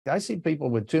I see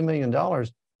people with $2 million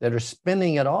that are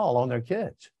spending it all on their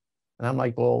kids. And I'm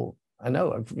like, well, I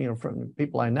know, from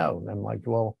people I know. And I'm like,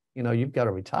 well, you've got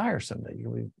to retire someday.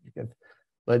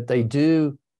 But they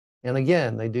do. And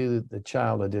again, they do the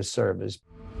child a disservice.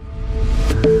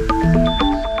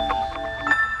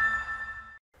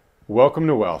 Welcome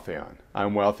to Wealthion.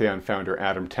 I'm Wealthion founder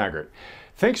Adam Taggart.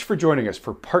 Thanks for joining us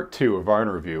for part 2 of our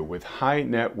interview with high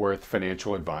net worth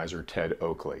financial advisor Ted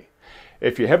Oakley.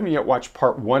 If you haven't yet watched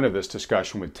part 1 of this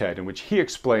discussion with Ted, in which he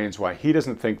explains why he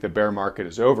doesn't think the bear market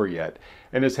is over yet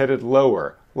and is headed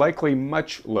lower, likely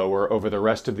much lower over the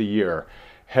rest of the year,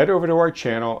 head over to our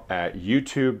channel at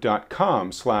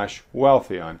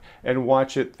youtube.com/Wealthion and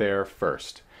watch it there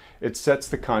first. It sets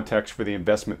the context for the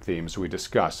investment themes we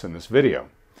discuss in this video.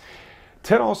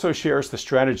 Ted also shares the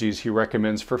strategies he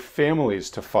recommends for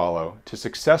families to follow to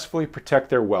successfully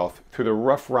protect their wealth through the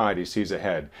rough ride he sees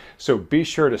ahead, so be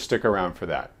sure to stick around for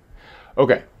that.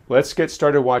 Okay, let's get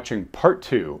started watching part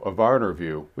 2 of our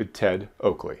interview with Ted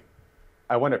Oakley.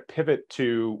 I want to pivot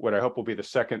to what I hope will be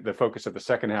the focus of the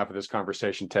second half of this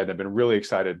conversation, Ted. I've been really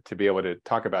excited to be able to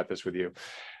talk about this with you.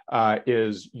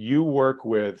 Is you work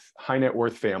with high net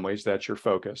worth families, that's your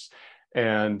focus.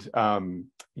 And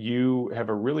you have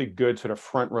a really good sort of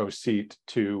front row seat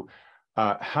to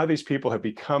how these people have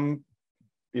become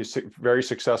very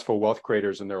successful wealth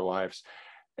creators in their lives,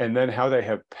 and then how they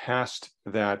have passed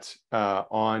those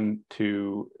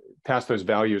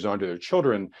values on to their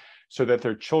children, so that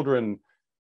their children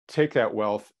take that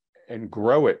wealth and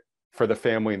grow it for the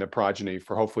family and the progeny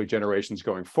for hopefully generations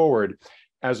going forward,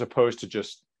 as opposed to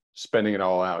just spending it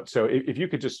all out. So if you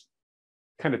could just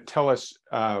kind of tell us,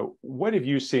 what have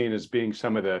you seen as being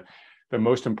some of the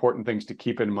most important things to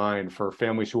keep in mind for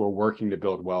families who are working to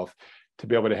build wealth, to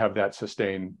be able to have that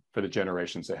sustain for the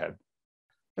generations ahead?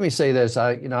 Let me say this.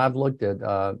 I've looked at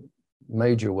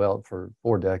major wealth for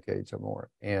 4 decades or more.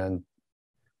 And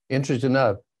interesting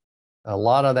enough, a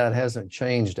lot of that hasn't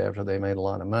changed after they made a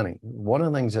lot of money. One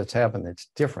of the things that's happened that's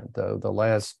different, though, the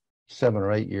last 7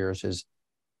 or 8 years is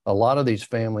a lot of these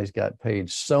families got paid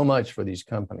so much for these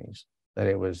companies that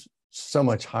it was so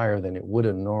much higher than it would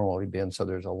have normally been. So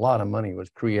there's a lot of money was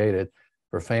created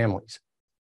for families.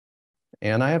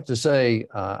 And I have to say,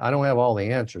 I don't have all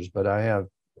the answers, but I have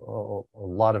a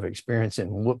lot of experience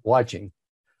in watching.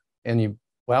 And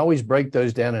I always break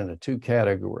those down into 2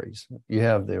 categories. You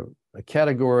have the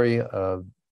category of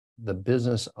the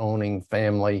business owning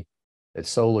family that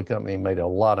sold the company and made a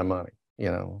lot of money,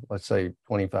 let's say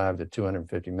 25 to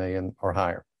 250 million or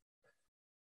higher.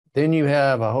 Then you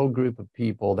have a whole group of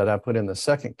people that I put in the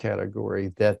second category,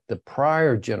 that the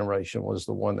prior generation was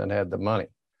the one that had the money.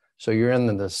 So you're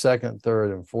in the second,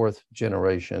 third, and fourth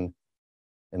generation,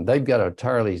 and they've got an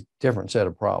entirely different set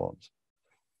of problems.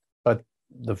 But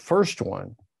the first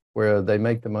one, where they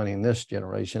make the money in this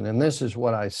generation, and this is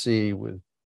what I see with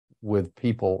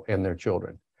people and their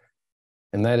children,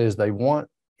 and that is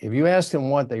if you ask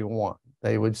them what they want,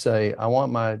 they would say, I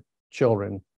want my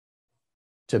children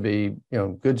to be,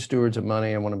 good stewards of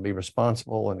money. I want to be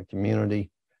responsible in the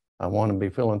community. I want to be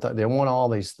philanthropic. They want all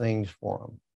these things for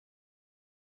them.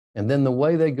 And then the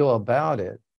way they go about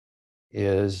it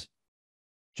is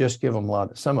just give them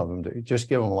some of them do, just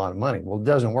give them a lot of money. Well, it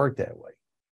doesn't work that way.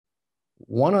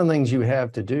 One of the things you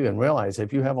have to do and realize,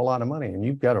 if you have a lot of money, and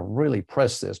you've got to really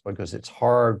press this because it's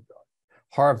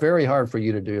very hard for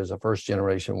you to do as a first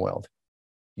generation wealth.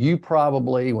 You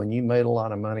probably, when you made a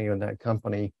lot of money in that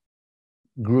company,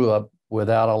 grew up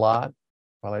without a lot,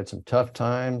 probably had some tough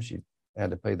times. You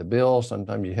had to pay the bills.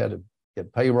 Sometimes you had to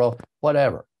get payroll,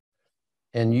 whatever.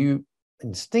 And you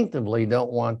instinctively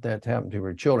don't want that to happen to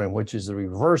your children, which is the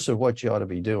reverse of what you ought to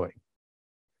be doing.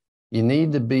 You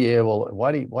need to be able,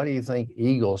 why do you think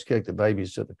eagles kick the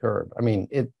babies to the curb? I mean,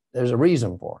 there's a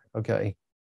reason for it, okay?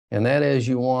 And that is,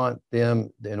 you want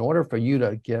them, in order for you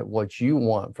to get what you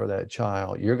want for that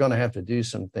child, you're going to have to do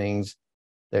some things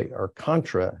that are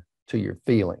contra to your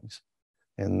feelings.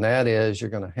 And that is, you're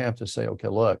going to have to say, okay,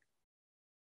 look,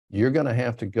 you're going to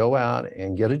have to go out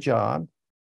and get a job.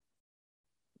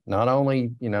 Not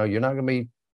only, you're not going to be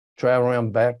traveling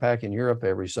around backpacking Europe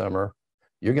every summer.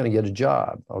 You're going to get a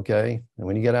job, okay? And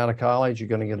when you get out of college, you're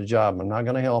going to get a job. I'm not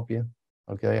going to help you,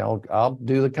 okay? I'll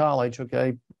do the college,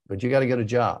 okay? But you got to get a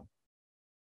job.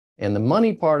 And the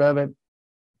money part of it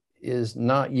is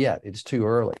not yet. It's too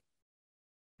early.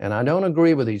 And I don't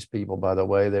agree with these people, by the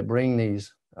way, that bring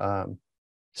these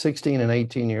 16 and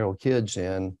 18-year-old kids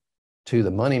in to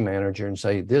the money manager and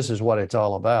say, this is what it's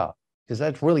all about. Because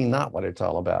that's really not what it's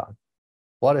all about.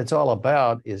 What it's all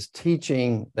about is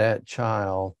teaching that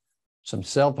child some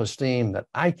self-esteem that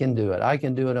I can do it. I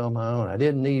can do it on my own. I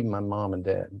didn't need my mom and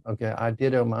dad. Okay. I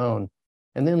did it on my own.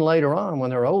 And then later on, when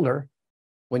they're older,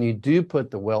 when you do put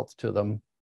the wealth to them,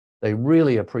 they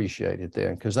really appreciate it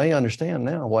then because they understand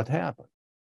now what happened.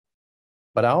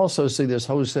 But I also see this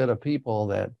whole set of people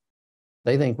that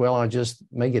they think, well, I'll just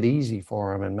make it easy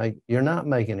for them, and you're not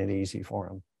making it easy for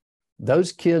them.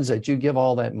 Those kids that you give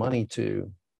all that money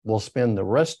to will spend the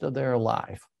rest of their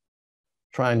life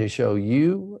trying to show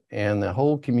you and the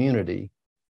whole community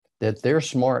that they're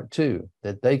smart too,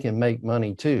 that they can make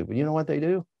money too. But you know what they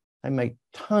do? They make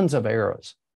tons of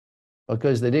errors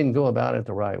because they didn't go about it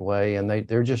the right way. And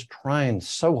they're just trying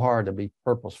so hard to be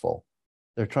purposeful.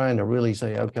 They're trying to really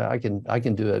say, okay, I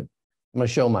can do it. I'm going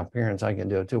to show my parents I can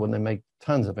do it too, when they make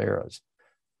tons of errors.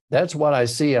 That's what I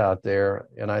see out there.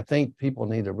 And I think people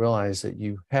need to realize that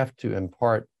you have to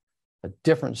impart a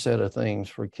different set of things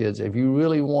for kids if you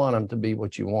really want them to be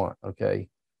what you want, okay?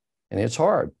 And it's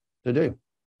hard to do,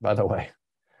 by the way.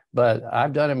 But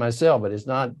I've done it myself, but it's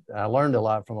not, I learned a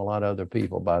lot from a lot of other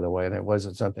people, by the way, and it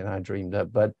wasn't something I dreamed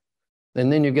up. But,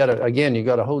 and then you got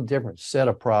a whole different set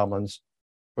of problems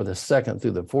for the second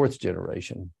through the fourth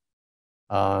generation.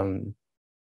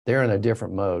 They're in a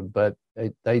different mode, but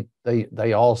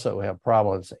they also have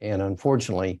problems. And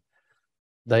unfortunately,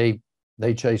 they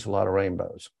chase a lot of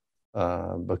rainbows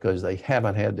because they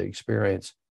haven't had the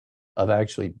experience of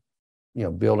actually,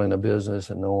 building a business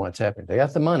and knowing what's happening. They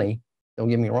got the money, don't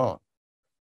get me wrong.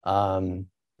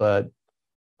 But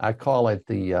I call it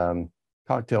the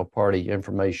cocktail party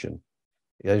information.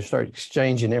 They start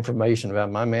exchanging information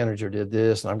about my manager did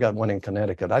this, and I've got one in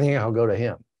Connecticut. I think I'll go to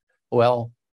him.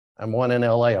 Well, I'm one in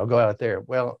LA. I'll go out there.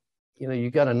 Well, you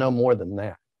got to know more than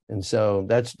that. And so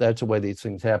that's the way these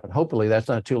things happen. Hopefully that's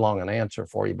not too long an answer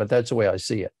for you, but that's the way I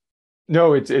see it.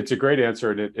 No, it's a great answer.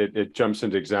 And it jumps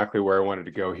into exactly where I wanted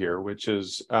to go here, which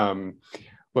is,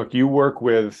 look, you work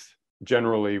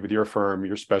generally with your firm,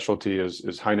 your specialty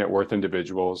is high net worth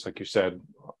individuals. Like you said,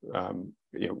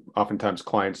 oftentimes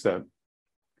clients that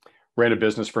ran a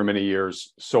business for many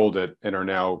years, sold it, and are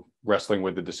now wrestling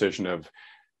with the decision of,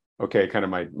 okay, kind of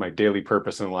my daily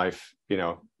purpose in life,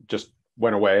 just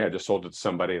went away. I just sold it to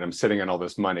somebody and I'm sitting on all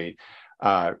this money.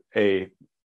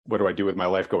 What do I do with my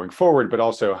life going forward? But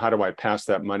also, how do I pass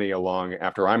that money along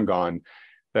after I'm gone,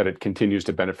 that it continues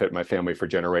to benefit my family for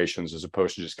generations, as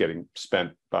opposed to just getting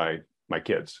spent by my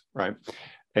kids, right?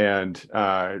 And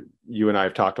you and I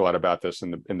have talked a lot about this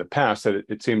in the past, that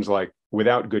it seems like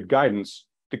without good guidance,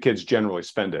 the kids generally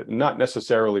spend it, not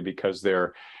necessarily because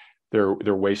they're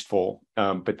wasteful,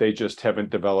 but they just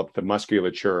haven't developed the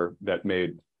musculature that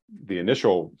made the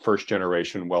initial first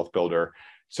generation wealth builder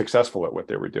successful at what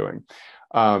they were doing.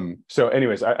 So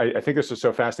anyways, I think this is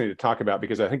so fascinating to talk about,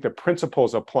 because I think the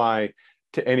principles apply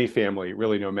to any family,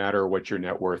 really, no matter what your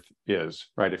net worth is,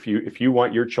 right? If you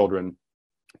want your children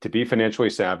to be financially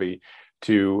savvy,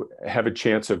 to have a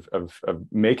chance of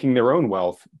making their own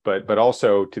wealth, but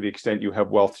also, to the extent you have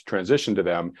wealth to transition to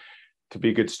them, to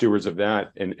be good stewards of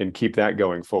that and keep that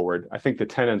going forward. I think the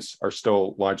tenets are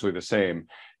still largely the same.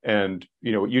 And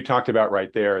what you talked about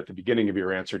right there at the beginning of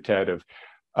your answer, Ted,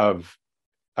 of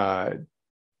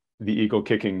the eagle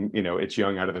kicking its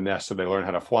young out of the nest so they learn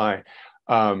how to fly.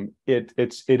 It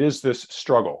is this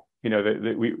struggle.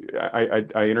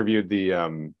 I interviewed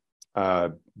the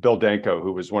Bill Danko,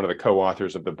 who was one of the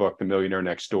co-authors of the book The Millionaire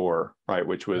Next Door, right,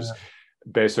 which was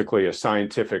basically a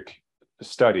scientific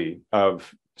study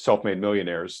of self-made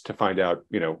millionaires to find out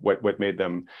what made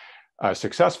them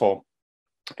successful.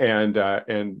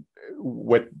 And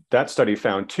what that study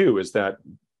found too is that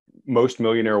most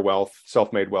millionaire wealth,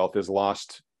 self-made wealth, is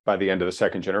lost by the end of the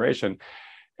second generation.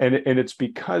 And it's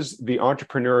because the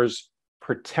entrepreneurs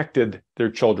protected their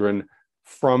children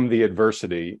from the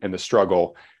adversity and the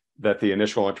struggle that the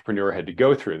initial entrepreneur had to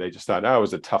go through. They just thought, oh, it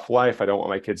was a tough life. I don't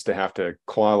want my kids to have to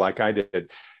claw like I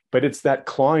did. But it's that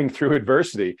clawing through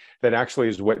adversity that actually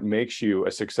is what makes you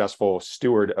a successful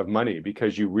steward of money,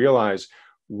 because you realize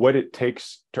what it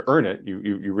takes to earn it.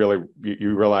 You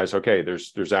realize, okay,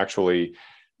 there's actually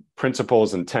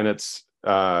principles and tenets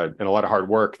and a lot of hard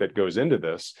work that goes into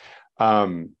this.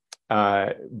 But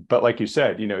like you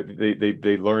said,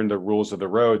 they learn the rules of the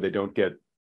road. They don't get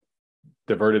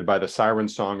diverted by the siren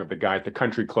song of the guy at the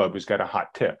country club who's got a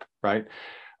hot tip, right?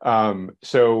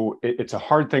 So it's a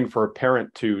hard thing for a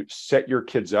parent to set your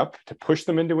kids up, to push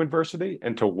them into adversity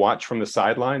and to watch from the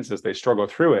sidelines as they struggle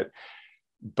through it.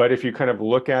 But if you kind of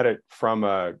look at it from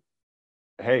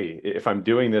hey, if I'm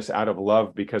doing this out of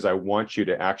love because I want you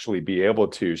to actually be able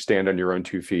to stand on your own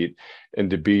 2 feet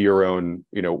and to be your own,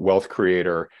 wealth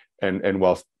creator and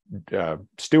wealth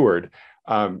steward,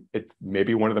 it may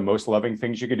be one of the most loving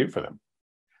things you can do for them.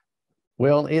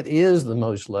 Well, it is the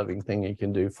most loving thing you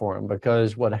can do for them,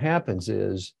 because what happens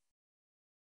is,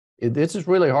 this is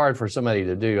really hard for somebody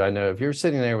to do. I know if you're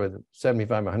sitting there with $75,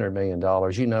 $100 million,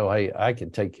 you know, hey, I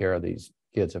can take care of these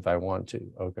kids if I want to.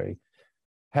 Okay.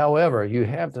 However, you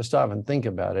have to stop and think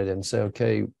about it and say,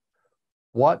 okay,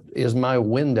 what is my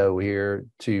window here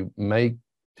to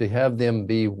have them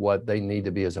be what they need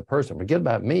to be as a person? Forget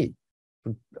about me.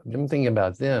 I'm thinking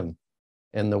about them.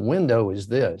 And the window is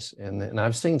this. And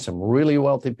I've seen some really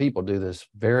wealthy people do this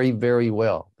very, very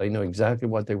well. They know exactly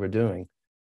what they were doing.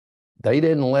 They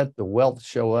didn't let the wealth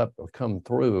show up or come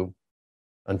through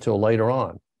until later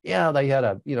on. Yeah, they had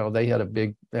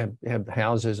had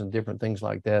houses and different things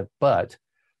like that. But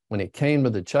when it came to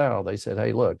the child, they said,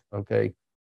 hey, look, okay,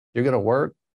 you're going to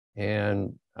work,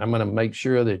 and I'm going to make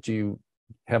sure that you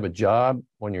have a job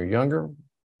when you're younger,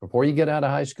 before you get out of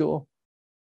high school.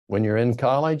 When you're in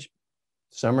college,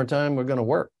 summertime, we're going to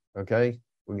work, okay?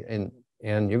 And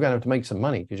you're going to have to make some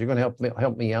money, because you're going to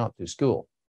help me out through school.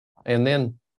 And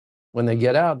then when they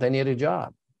get out, they need a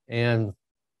job. And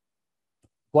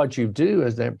what you do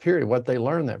is that period, what they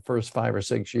learn that first 5 or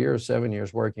 6 years, 7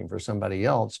 years working for somebody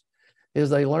else, is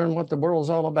they learn what the world's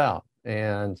all about.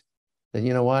 And then,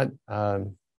 you know what?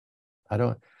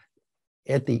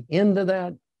 At the end of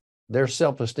that, their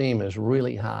self-esteem is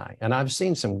really high. And I've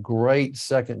seen some great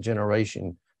second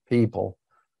generation people,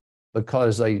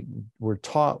 because they were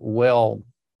taught well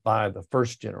by the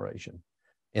first generation.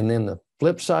 And then the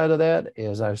flip side of that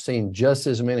is, I've seen just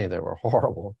as many that were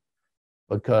horrible,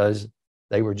 because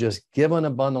they were just given a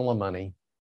bundle of money.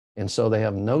 And so they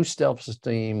have no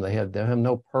self-esteem. They have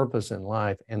no purpose in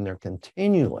life. And they're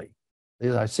continually,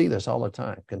 I see this all the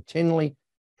time, continually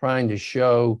trying to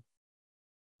show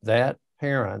that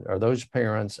parent or those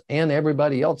parents and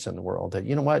everybody else in the world that,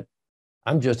 you know what,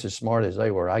 I'm just as smart as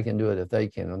they were. I can do it if they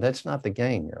can. And that's not the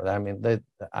game here. I mean, the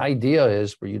idea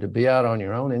is for you to be out on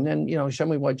your own, and then, show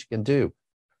me what you can do.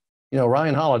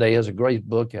 Ryan Holiday has a great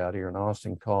book out here in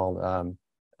Austin called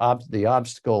The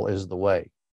Obstacle is the Way.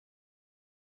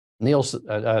 Nick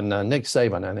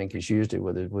Saban, I think, has used it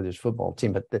with his football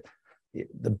team. But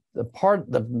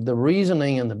the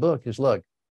reasoning in the book is, look,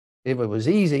 if it was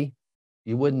easy,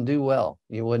 you wouldn't do well.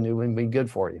 It wouldn't be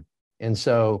good for you. And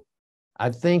so I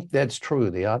think that's true.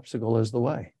 The obstacle is the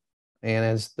way. And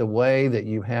it's the way that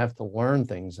you have to learn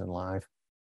things in life.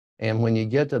 And when you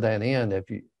get to that end,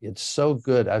 it's so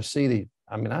good. I see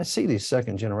these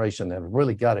second generation that have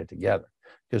really got it together,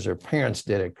 because their parents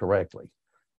did it correctly.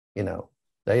 They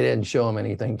didn't show them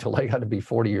anything till they got to be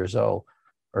 40 years old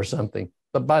or something.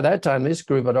 But by that time, this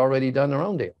group had already done their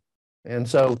own deal. And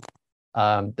so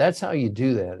that's how you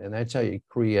do that. And that's how you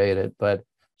create it. But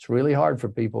it's really hard for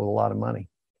people with a lot of money.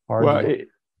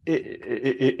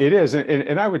 It is.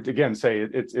 And I would, again, say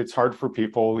it's hard for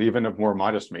people, even of more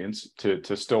modest means,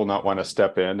 to still not want to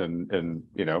step in and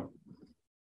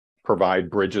provide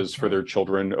bridges for their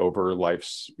children over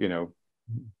life's,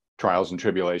 trials and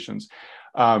tribulations.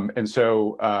 And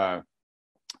so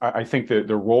I think that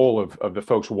the role of the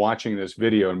folks watching this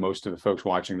video, and most of the folks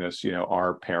watching this,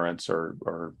 are parents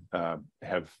or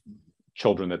have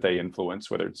children that they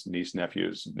influence, whether it's niece,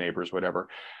 nephews, neighbors, whatever.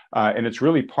 And it's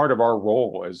really part of our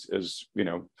role as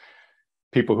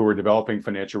people who are developing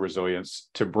financial resilience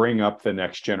to bring up the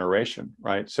next generation,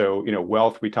 right? So,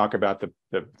 wealth, we talk about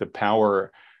the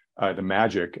power, the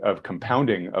magic of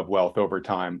compounding of wealth over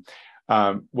time.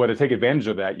 Well, to take advantage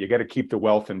of that, you got to keep the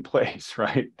wealth in place,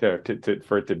 right?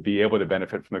 For it to be able to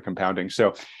benefit from the compounding.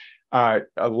 So a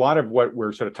lot of what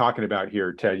we're sort of talking about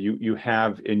here, Ted, you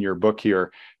have in your book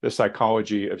here, The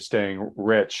Psychology of Staying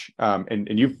Rich. And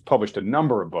you've published a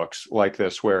number of books like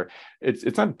this, where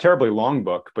it's not a terribly long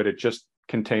book, but it just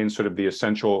contains sort of the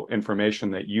essential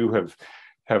information that you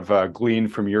have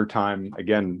gleaned from your time.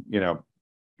 Again,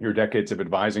 your decades of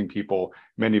advising people,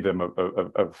 many of them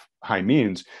of high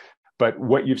means. But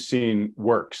what you've seen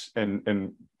works.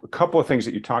 And a couple of things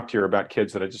that you talked here about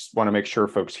kids that I just want to make sure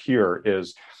folks hear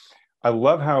is, I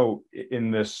love how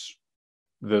in this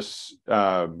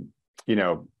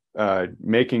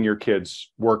making your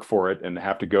kids work for it and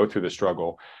have to go through the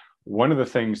struggle, one of the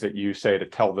things that you say to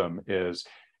tell them is,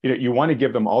 you want to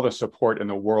give them all the support in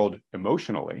the world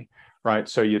emotionally, right?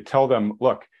 So you tell them,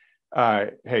 look,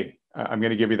 hey, I'm going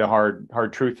to give you the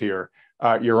hard truth here.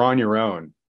 You're on your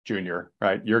own, Junior,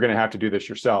 right? You're going to have to do this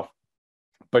yourself,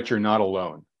 but you're not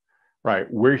alone, right?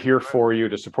 We're here for you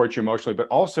to support you emotionally, but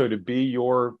also to be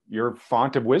your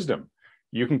font of wisdom.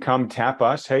 You can come tap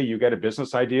us. Hey, you got a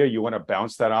business idea. You want to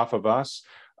bounce that off of us.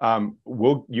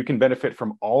 You can benefit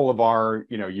from all of our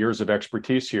years of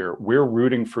expertise here. We're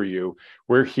rooting for you.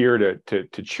 We're here to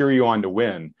cheer you on to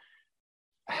win.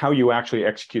 How you actually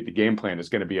execute the game plan is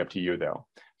going to be up to you, though.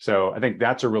 So I think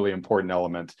that's a really important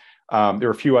element. There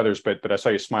are a few others, but I saw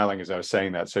you smiling as I was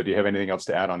saying that. So do you have anything else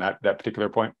to add on that particular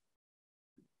point?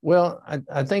 Well,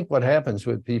 I think what happens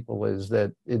with people is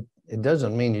that it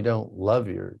doesn't mean you don't love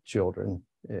your children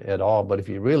at all, but if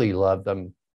you really love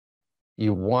them,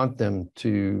 you want them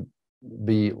to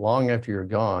be, long after you're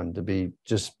gone, to be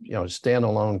just,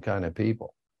 standalone kind of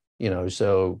people,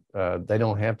 so they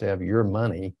don't have to have your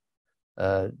money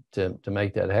to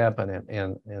make that happen.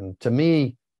 And to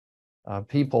me,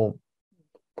 people,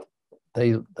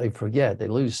 they forget, they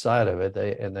lose sight of it,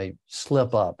 they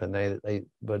slip up,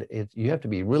 but you have to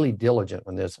be really diligent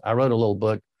on this. I wrote a little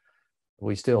book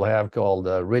we still have called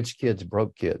Rich Kids,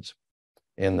 Broke Kids.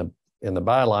 And the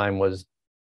byline was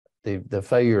the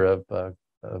failure of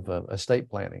estate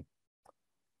planning.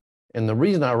 And the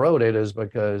reason I wrote it is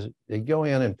because they go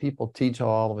in and people teach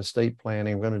all of estate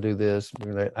planning. We're going to do this.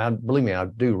 Believe me, I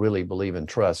do really believe in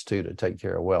trust too, to take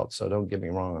care of wealth. So don't get me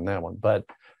wrong on that one. But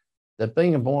the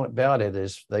thing about it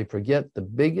is they forget the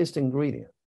biggest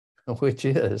ingredient, which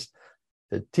is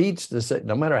to teach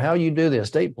no matter how you do the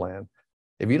estate plan,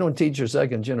 if you don't teach your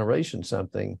second generation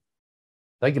something,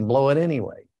 they can blow it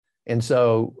anyway. And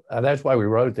so that's why we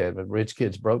wrote that, with Rich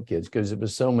Kids, Broke Kids, because it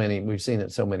was so many, we've seen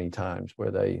it so many times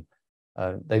where they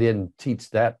didn't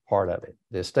teach that part of it.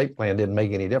 The estate plan didn't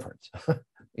make any difference.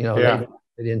 Yeah.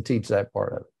 They didn't teach that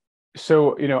part of it.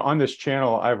 So, on this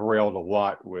channel, I've railed a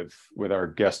lot with our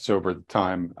guests over the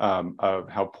time of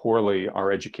how poorly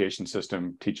our education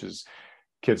system teaches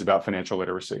kids about financial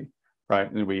literacy,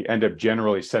 right? And we end up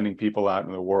generally sending people out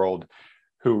in the world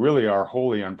who really are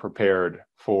wholly unprepared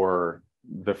for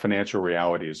the financial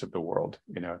realities of the world.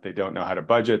 They don't know how to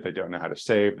budget. They don't know how to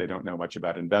save. They don't know much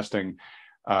about investing.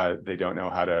 They don't know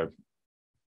how to,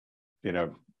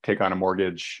 take on a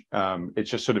mortgage. It's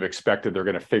just sort of expected they're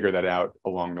going to figure that out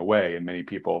along the way. And many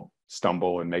people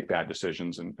stumble and make bad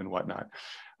decisions and whatnot.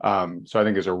 So I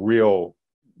think there's a real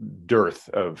dearth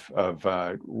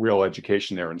of real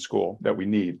education there in school that we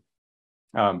need.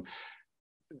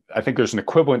 I think there's an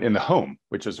equivalent in the home,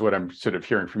 which is what I'm sort of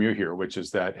hearing from you here, which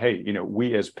is that, hey,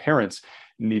 we as parents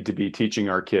need to be teaching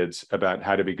our kids about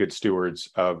how to be good stewards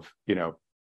of,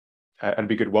 and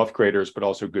be good wealth creators, but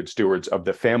also good stewards of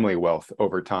the family wealth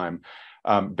over time.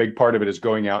 Big part of it is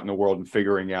going out in the world and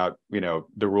figuring out, the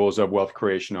rules of wealth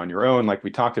creation on your own, like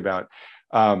we talked about.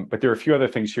 But there are a few other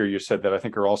things here you said that I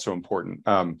think are also important.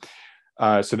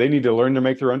 So they need to learn to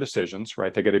make their own decisions,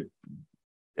 right? They got to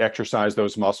exercise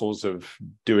those muscles of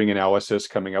doing analysis,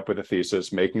 coming up with a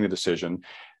thesis, making the decision.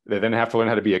 They then have to learn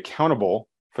how to be accountable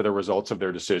for the results of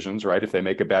their decisions, right? If they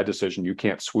make a bad decision, you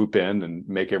can't swoop in and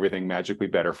make everything magically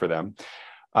better for them.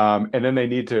 And then they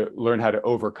need to learn how to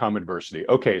overcome adversity.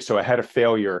 Okay, so I had a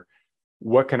failure.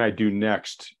 What can I do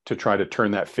next to try to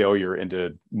turn that failure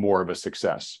into more of a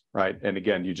success, right? And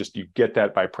again, you get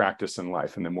that by practice in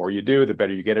life. And the more you do, the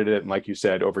better you get at it. And like you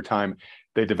said, over time,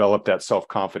 they develop that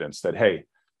self-confidence that, hey,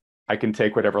 I can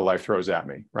take whatever life throws at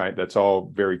me, right? That's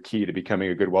all very key to becoming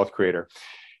a good wealth creator.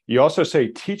 You also say,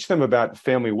 teach them about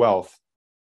family wealth.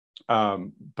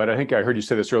 But I think I heard you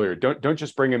say this earlier. Don't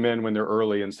just bring them in when they're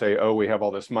early and say, oh, we have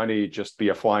all this money, just be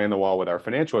a fly in the wall with our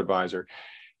financial advisor.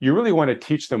 You really want to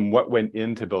teach them what went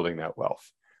into building that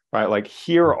wealth, right? Like,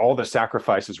 here are all the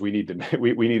sacrifices we needed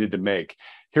to make.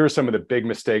 Here are some of the big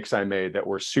mistakes I made that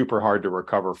were super hard to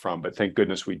recover from, but thank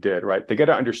goodness we did, right? They got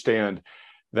to understand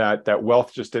that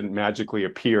wealth just didn't magically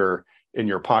appear in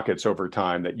your pockets over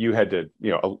time, that you had to,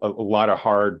 a lot of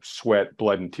hard sweat,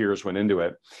 blood, and tears went into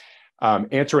it.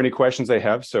 Answer any questions they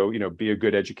have. So, be a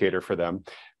good educator for them.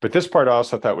 But this part I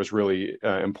also thought was really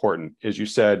important, is you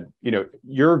said,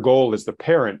 your goal as the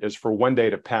parent is for one day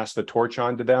to pass the torch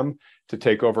on to them to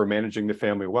take over managing the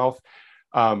family wealth.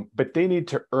 But they need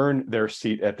to earn their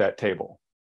seat at that table.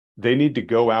 They need to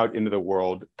go out into the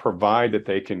world, provide that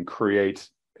they can create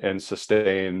and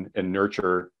sustain and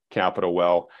nurture capital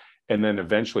well, and then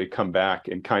eventually come back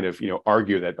and kind of,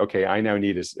 argue that, okay, I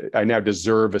now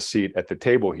deserve a seat at the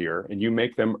table here. And you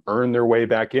make them earn their way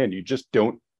back in. You just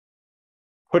don't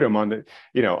put them on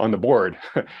the board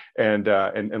and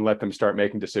let them start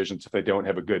making decisions if they don't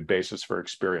have a good basis for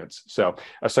experience. So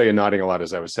I saw you nodding a lot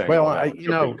as I was saying. Well,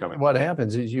 what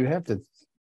happens is you have to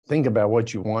think about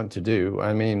what you want to do.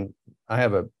 I mean, I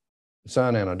have a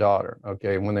son and a daughter.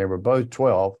 Okay. When they were both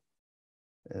 12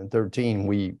 and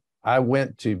 13, I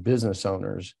went to business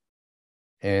owners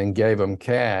and gave them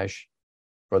cash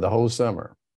for the whole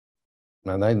summer.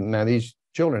 Now these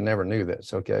children never knew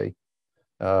this. Okay.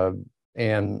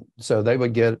 And so they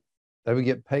would get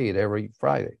paid every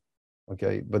Friday.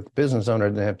 Okay. But the business owner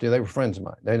didn't have to, they were friends of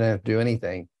mine. They didn't have to do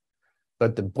anything.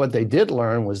 But what they did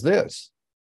learn was this.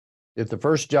 If the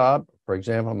first job, for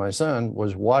example, my son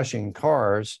was washing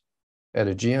cars at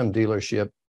a GM dealership,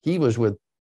 he was with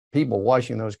people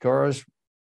washing those cars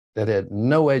that had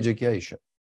no education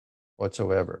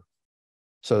whatsoever.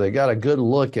 So they got a good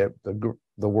look at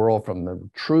the world from the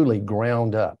truly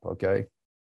ground up. Okay.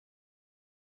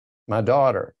 My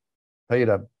daughter paid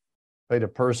a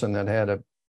person that had a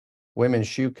women's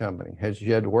shoe company. She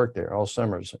had to work there all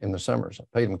summers, in the summers. I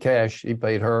paid him cash. He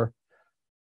paid her.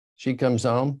 She comes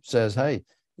home, says, hey,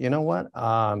 you know what?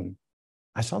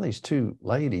 I saw these two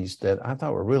ladies that I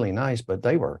thought were really nice, but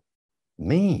they were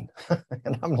mean.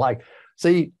 And I'm like,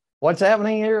 see, what's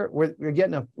happening here? We're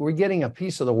getting a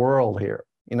piece of the world here,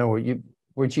 you know,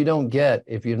 which you don't get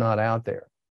if you're not out there.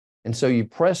 And so you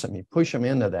press them, you push them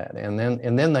into that. And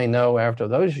then they know after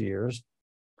those years,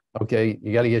 okay,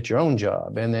 you got to get your own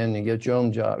job, and then you get your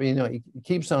own job. You know, it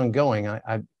keeps on going.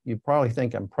 You probably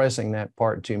think I'm pressing that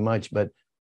part too much, but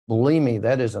believe me,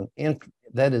 that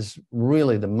is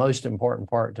really the most important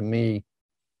part to me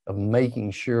of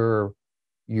making sure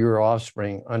your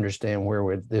offspring understand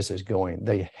where this is going.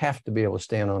 They have to be able to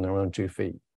stand on their own 2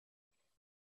 feet.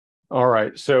 All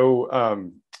right.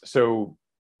 So,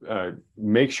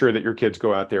 make sure that your kids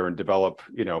go out there and develop,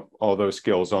 you know, all those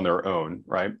skills on their own,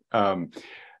 right? And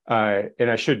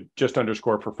I should just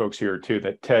underscore for folks here too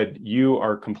that Ted, you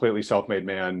are a completely self-made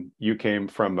man. You came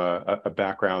from a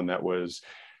background that was,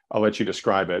 I'll let you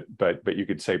describe it, but you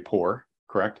could say poor,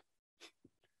 correct?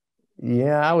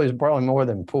 Yeah, I was probably more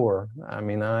than poor. I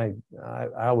mean, I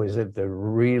was at the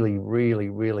really, really,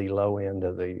 really low end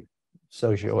of the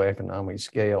socioeconomic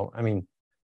scale. I mean,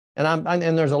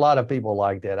 and there's a lot of people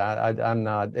like that. I'm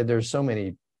not. There's so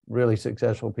many really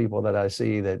successful people that I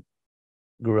see that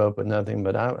grew up with nothing.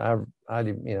 But I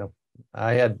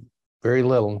had very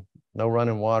little, no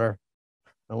running water,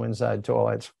 no inside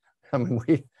toilets. I mean,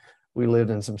 we lived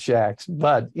in some shacks.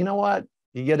 But you know what?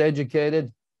 You get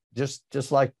educated,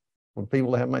 just like when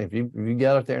people have money. If you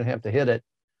get out there and have to hit it,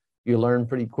 you learn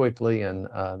pretty quickly. And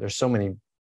there's so many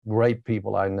great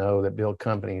people I know that build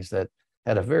companies that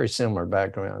had a very similar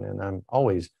background, and I'm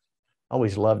always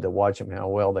love to watch them, how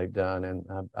well they've done, and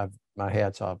my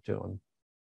hat's off to them.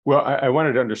 Well, I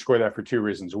wanted to underscore that for 2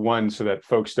 reasons. One, so that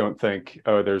folks don't think,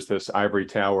 oh, there's this ivory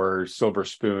tower, silver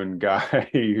spoon guy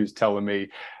who's telling me,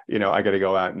 you know, I got to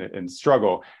go out and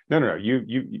struggle. No.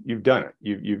 You've done it.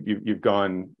 You've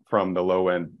gone from the low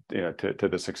end, you know, to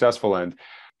the successful end.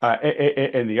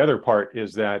 And the other part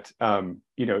is that,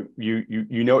 you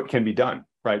know it can be done,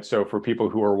 right? So for people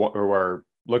who are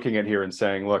looking at here and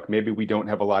saying, look, maybe we don't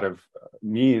have a lot of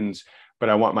means, but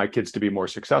I want my kids to be more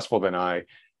successful than I.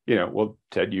 You know, well,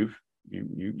 Ted, you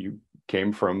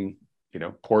came from, you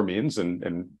know, poor means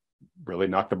and really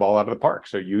knocked the ball out of the park.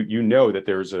 So you know that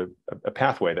there's a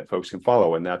pathway that folks can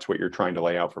follow, and that's what you're trying to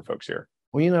lay out for folks here.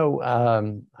 Well, you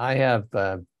know, I have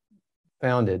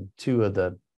founded two of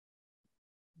the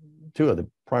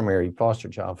primary foster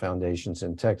child foundations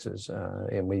in Texas,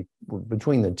 and we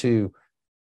between the two,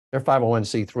 they're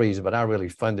 501c3s, but I really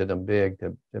funded them big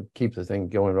to keep the thing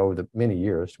going over the many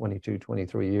years, 22,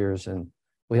 23 years, and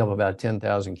we help about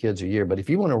 10,000 kids a year. But if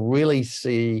you want to really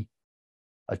see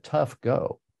a tough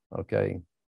go, okay,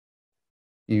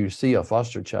 you see a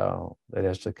foster child that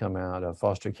has to come out of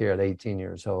foster care at 18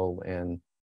 years old. And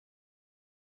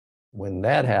when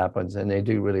that happens and they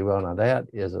do really well, now that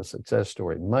is a success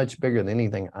story, much bigger than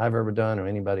anything I've ever done or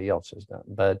anybody else has done.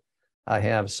 But I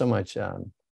have so much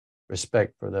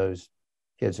respect for those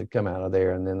kids that come out of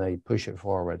there and then they push it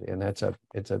forward. And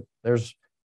there's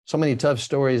so many tough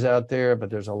stories out there, but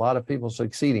there's a lot of people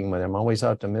succeeding with them. I'm always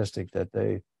optimistic that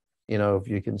they, you know, if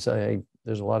you can say, hey,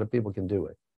 there's a lot of people can do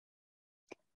it.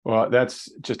 Well,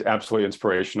 that's just absolutely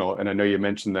inspirational. And I know you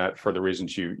mentioned that for the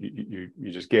reasons you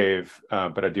just gave,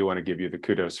 but I do want to give you the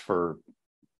kudos for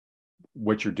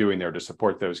what you're doing there to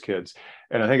support those kids.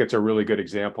 And I think it's a really good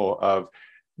example of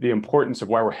the importance of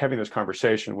why we're having this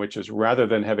conversation, which is rather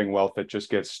than having wealth that just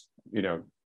gets, you know,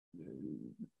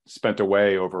 spent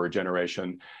away over a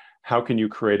generation, how can you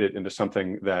create it into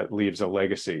something that leaves a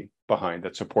legacy behind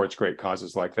that supports great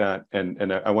causes like that?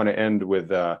 And I want to end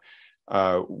with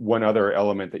one other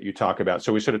element that you talk about.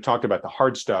 So we sort of talked about the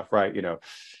hard stuff, right? You know,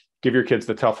 give your kids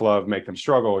the tough love, make them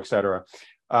struggle, et cetera.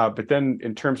 But then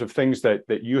in terms of things that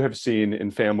you have seen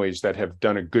in families that have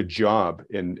done a good job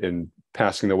in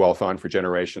passing the wealth on for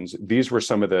generations, these were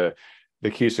some of the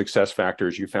key success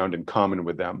factors you found in common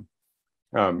with them.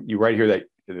 You write here that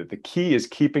the key is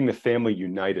keeping the family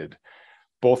united.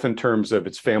 both in terms of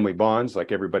its family bonds,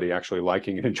 like everybody actually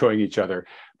liking and enjoying each other,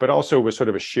 but also with sort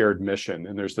of a shared mission.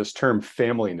 And there's this term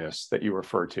familyness that you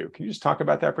refer to. Can you just talk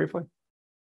about that briefly?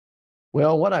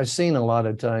 Well, what I've seen a lot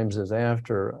of times is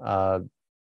after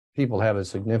people have a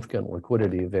significant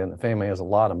liquidity event, the family has a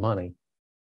lot of money,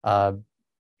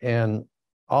 and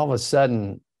all of a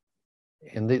sudden,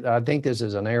 and I think this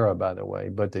is an error, by the way,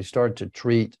 but they start to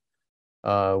treat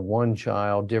one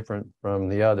child different from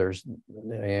the others,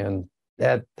 and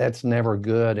that's never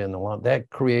good in the long. That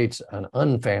creates an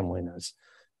unfamiliness,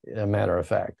 a matter of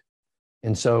fact.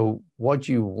 And so, what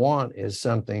you want is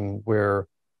something where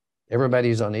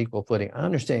everybody's on equal footing. I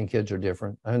understand kids are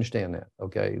different. I understand that.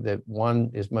 Okay, that one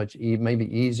is much maybe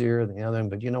easier than the other,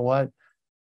 but you know what?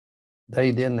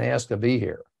 They didn't ask to be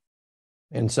here.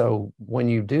 And so when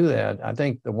you do that, I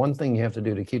think the one thing you have to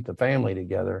do to keep the family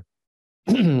together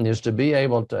is to be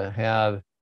able to have,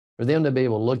 for them to be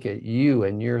able to look at you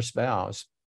and your spouse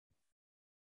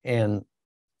and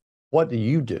what do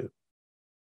you do?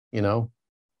 You know,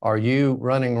 are you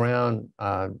running around,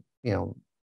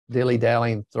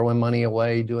 dilly-dallying, throwing money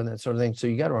away, doing that sort of thing? So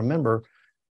you got to remember,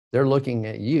 they're looking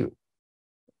at you.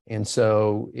 And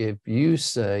so if you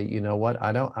say, you know what,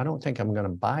 I don't think I'm going to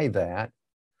buy that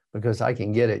because I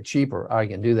can get it cheaper, I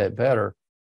can do that better.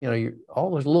 You know,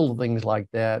 all those little things like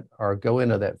that go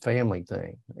into that family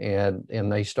thing, and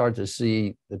they start to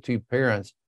see the two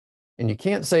parents. And you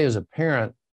can't say as a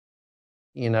parent,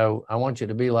 you know, I want you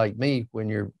to be like me when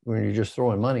you're just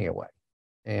throwing money away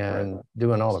and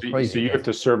doing all the crazy. So you have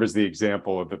to serve as the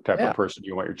example of the type of person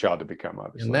you want your child to become,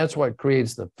 obviously. And that's what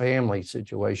creates the family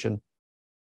situation.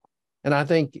 And I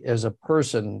think as a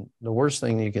person, the worst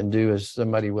thing you can do as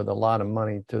somebody with a lot of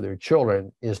money to their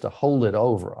children is to hold it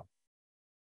over them,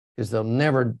 because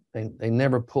they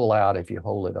never pull out if you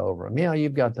hold it over them. Yeah,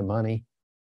 you've got the money,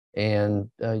 and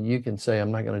you can say,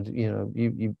 I'm not going to,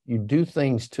 you do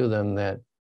things to them that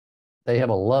they have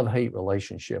a love-hate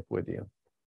relationship with you.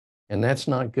 And that's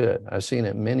not good. I've seen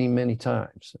it many, many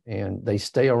times. And they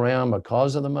stay around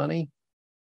because of the money,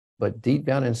 but deep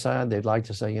down inside, they'd like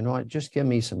to say, you know what, just give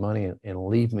me some money and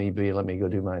leave me be. Let me go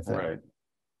do my thing. Right.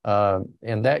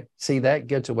 And that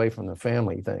gets away from the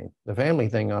family thing. The family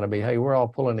thing ought to be, hey, we're all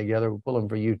pulling together. We're pulling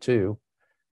for you too.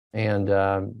 And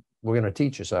we're going to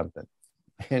teach you something.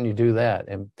 And you do that.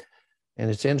 And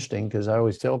it's interesting because I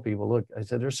always tell people, look, I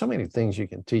said, there's so many things you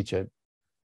can teach a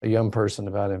young person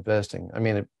about investing. I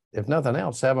mean, if nothing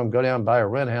else, have them go down, buy a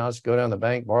rent house, go down to the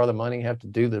bank, borrow the money, have to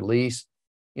do the lease,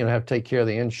 have to take care of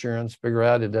the insurance, figure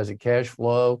out does it cash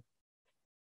flow.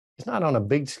 It's not on a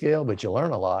big scale, but you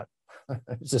learn a lot.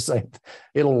 It's the same.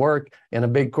 It'll work in a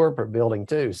big corporate building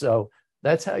too. So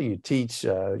that's how you teach,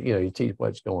 you teach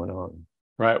what's going on.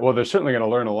 Right. Well, they're certainly going to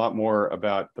learn a lot more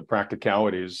about the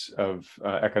practicalities of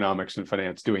economics and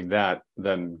finance doing that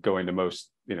than going to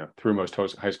through most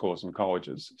high schools and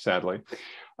colleges, sadly.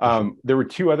 There were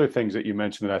two other things that you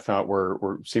mentioned that I thought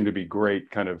seemed to be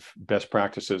great kind of best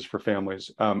practices for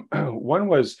families. One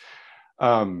was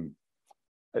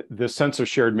the sense of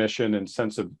shared mission and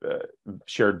sense of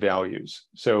shared values.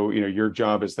 So, your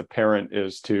job as the parent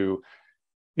is to,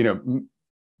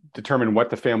 determine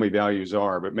what the family values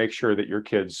are, but make sure that your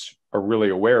kids are really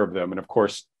aware of them. And of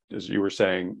course, as you were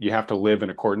saying, you have to live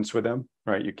in accordance with them,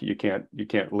 right? You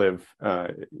can't live,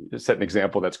 set an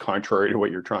example that's contrary to what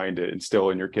you're trying to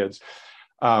instill in your kids.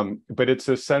 But it's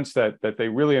a sense that they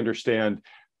really understand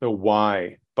the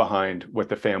why behind what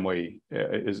the family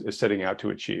is setting out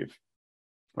to achieve,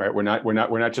 right? We're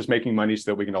not just making money so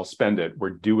that we can all spend it.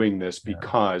 We're doing this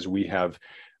because we have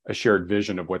a shared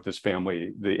vision of what this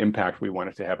family, the impact we want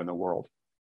it to have in the world.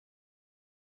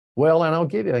 Well, and I'll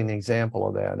give you an example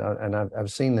of that. And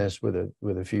I've seen this with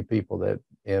a few people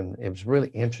and it was really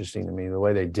interesting to me the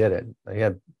way they did it. They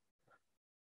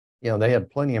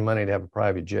had plenty of money to have a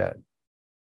private jet,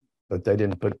 but they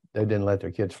didn't let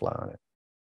their kids fly on it.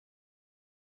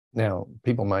 Now,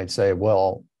 people might say,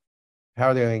 well, how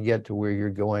are they going to get to where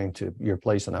you're going to your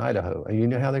place in Idaho? And you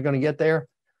know how they're going to get there?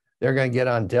 They're going to get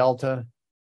on Delta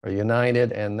or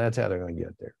United, and that's how they're going to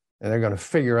get there. And they're going to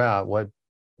figure out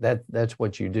that's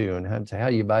what you do and how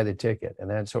you buy the ticket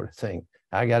and that sort of thing.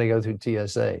 I got to go through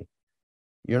TSA.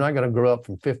 You're not going to grow up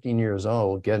from 15 years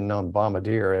old getting on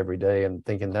Bombardier every day and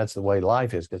thinking that's the way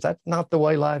life is, because that's not the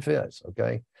way life is,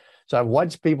 okay? So I've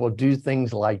watched people do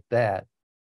things like that,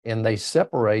 and they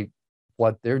separate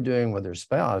what they're doing with their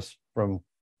spouse from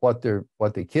what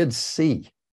the kids see.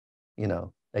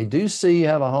 They do see you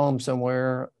have a home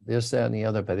somewhere, this, that, and the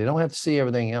other, but they don't have to see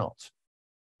everything else.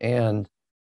 And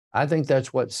I think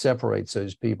that's what separates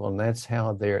those people, and that's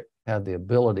how they have the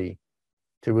ability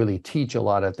to really teach a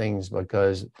lot of things,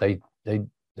 because they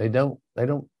They don't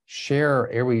share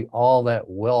all that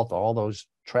wealth, all those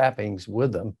trappings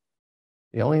with them.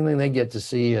 The only thing they get to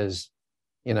see is,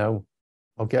 you know,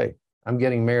 okay, I'm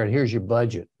getting married. Here's your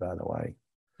budget, by the way.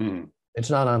 Hmm. It's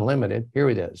not unlimited. Here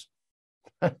it is.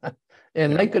 And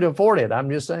Yeah. they could afford it. I'm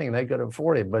just saying they could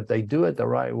afford it, but they do it the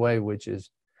right way, which is,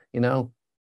 you know,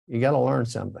 you got to learn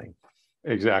something.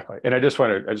 Exactly. And I just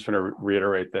want to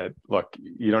reiterate that, look,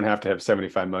 you don't have to have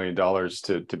 $75 million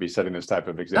to be setting this type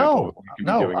of example. No, You can be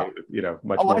no. doing it, you know,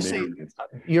 much Oh, more I see. meager.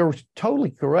 You're totally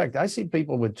correct. I see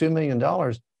people with $2 million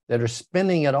that are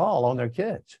spending it all on their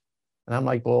kids. And I'm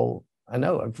like, well, I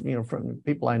know, you know, from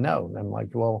people I know. And I'm like,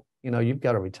 well, you know, you've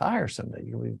got to retire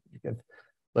someday.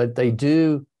 But they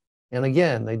do. And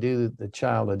again, they do the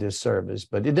child a disservice,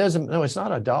 but it doesn't, no, it's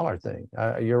not a dollar thing.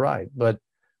 You're right. But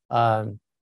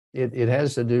it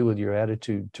has to do with your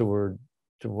attitude to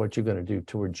what you're going to do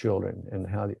toward children and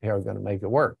how you're going to make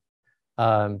it work.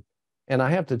 And I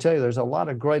have to tell you, there's a lot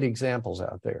of great examples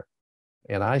out there.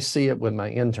 And I see it with my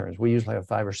interns. We usually have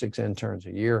 5 or 6 interns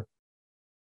a year.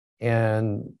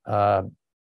 And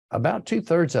about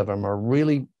 2/3 of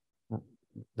them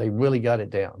they really got it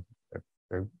down.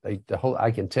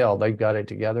 I can tell they've got it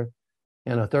together.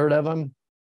 And 1/3 of them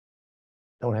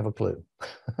don't have a clue.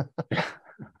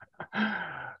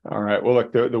 All right. Well,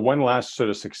 look, the one last sort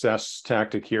of success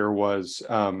tactic here was,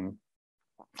 and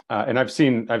I've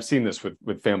seen this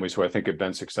with families who I think have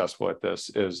been successful at this,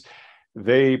 is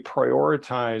they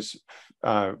prioritize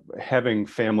having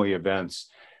family events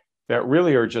that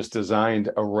really are just designed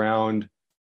around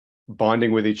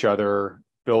bonding with each other,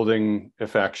 building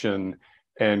affection,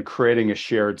 and creating a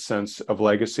shared sense of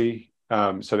legacy.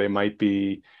 So they might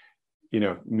be, you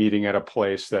know, meeting at a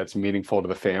place that's meaningful to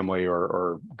the family,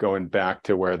 or going back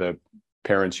to where the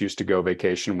parents used to go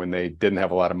vacation when they didn't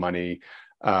have a lot of money,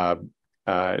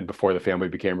 before the family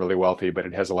became really wealthy, but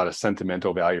it has a lot of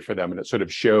sentimental value for them. And it sort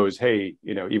of shows, hey,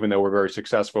 you know, even though we're very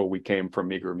successful, we came from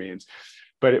meager means.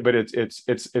 But it's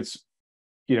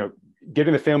you know,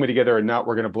 getting the family together, and not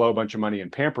we're going to blow a bunch of money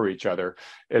and pamper each other.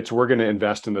 It's we're going to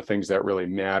invest in the things that really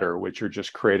matter, which are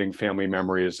just creating family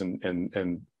memories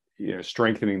and you know,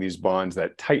 strengthening these bonds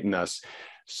that tighten us,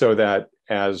 so that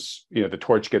as you know, the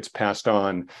torch gets passed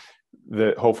on,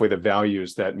 hopefully the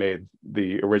values that made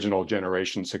the original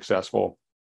generation successful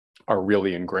are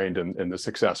really ingrained in the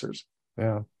successors.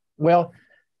 Yeah. Well,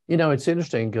 you know, it's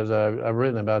interesting because I've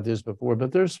written about this before,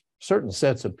 but there's certain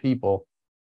sets of people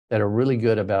that are really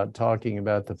good about talking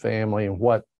about the family and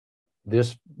what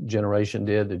this generation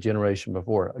did, the generation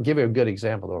before. I'll give you a good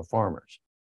example, though, of farmers.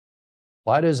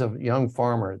 Why does a young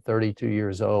farmer at 32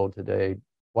 years old today,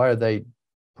 why are they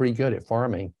pretty good at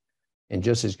farming and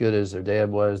just as good as their dad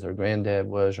was, their granddad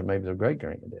was, or maybe their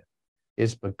great-granddad?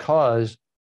 It's because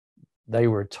they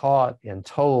were taught and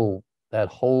told that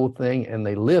whole thing, and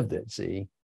they lived it, see,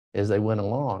 as they went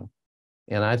along.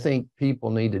 And I think people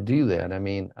need to do that. I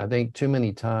mean, I think too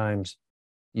many times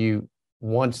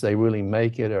once they really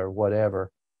make it or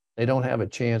whatever, they don't have a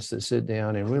chance to sit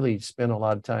down and really spend a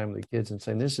lot of time with the kids and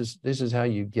say, this is how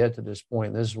you get to this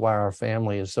point. This is why our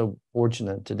family is so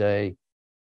fortunate today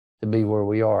to be where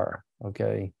we are.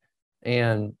 Okay.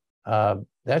 And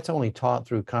that's only taught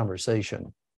through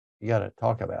conversation. You got to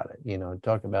talk about it, you know,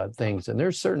 talk about things. And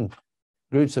there's certain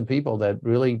groups of people that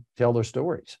really tell their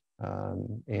stories.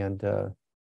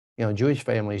 You know, Jewish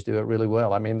families do it really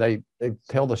well. I mean, they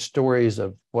tell the stories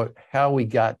of how we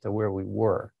got to where we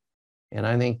were. And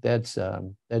I think that's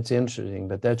interesting,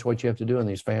 but that's what you have to do in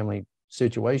these family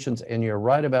situations. And you're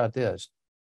right about this.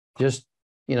 Just,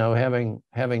 you know,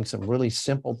 having some really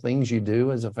simple things you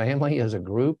do as a family, as a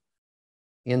group,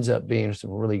 ends up being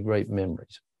some really great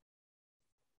memories.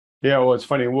 Yeah, well, it's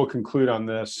funny. We'll conclude on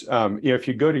this. You know, if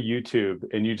you go to YouTube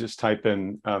and you just type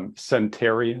in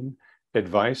centenarian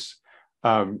advice,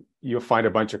 you'll find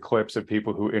a bunch of clips of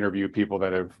people who interview people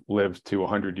that have lived to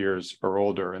 100 years or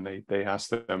older, and they ask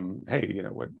them, hey, you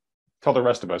know, tell the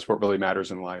rest of us what really matters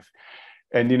in life.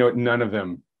 And, you know, none of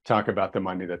them talk about the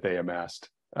money that they amassed.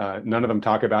 None of them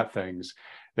talk about things.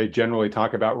 They generally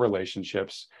talk about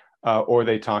relationships, or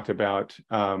they talked about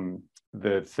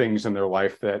the things in their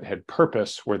life that had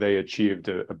purpose, where they achieved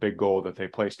a big goal that they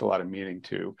placed a lot of meaning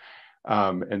to.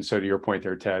 And so to your point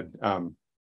there, Ted,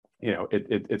 you know,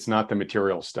 it's not the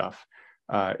material stuff.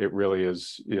 It really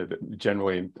is, you know,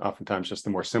 generally, oftentimes just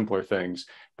the more simpler things,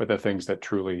 but the things that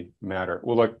truly matter.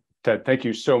 Well, look, Ted, thank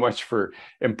you so much for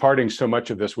imparting so much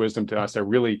of this wisdom to us. I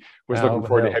really was looking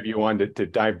forward to have you on to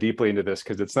dive deeply into this,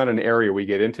 because it's not an area we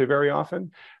get into very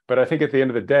often. But I think at the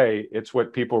end of the day, it's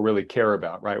what people really care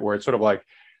about, right? Where it's sort of like,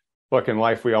 look, in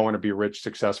life, we all want to be rich,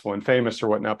 successful, and famous or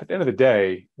whatnot. But at the end of the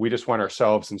day, we just want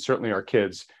ourselves, and certainly our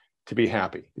kids, to be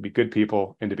happy, to be good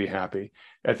people, and to be happy.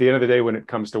 At the end of the day, when it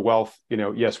comes to wealth,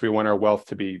 yes, we want our wealth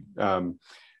to be,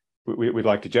 we'd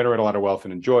like to generate a lot of wealth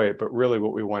and enjoy it, but really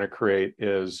what we want to create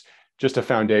is just a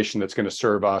foundation that's going to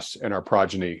serve us and our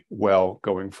progeny well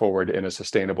going forward in a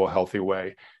sustainable, healthy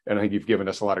way. And I think you've given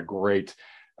us a lot of great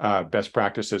best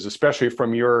practices, especially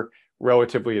from your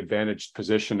relatively advantaged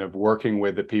position of working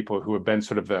with the people who have been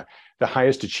sort of the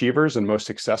highest achievers and most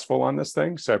successful on this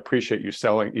thing. So I appreciate you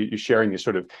sharing these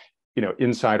sort of,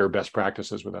 insider best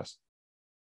practices with us.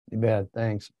 You bet.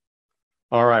 Thanks.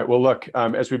 All right. Well, look,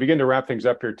 as we begin to wrap things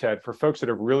up here, Ted, for folks that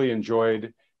have really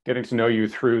enjoyed getting to know you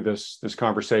through this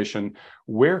conversation,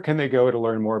 where can they go to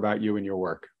learn more about you and your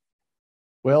work?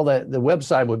 Well, the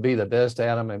website would be the best,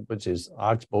 Adam, which is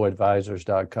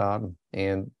oxbowadvisors.com.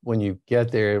 And when you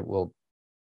get there,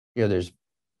 there's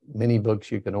many books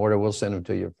you can order. We'll send them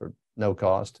to you for no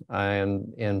cost.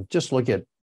 And just look at,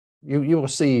 you will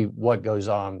see what goes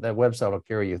on. That website will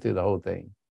carry you through the whole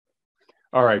thing.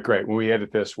 All right, great. When we edit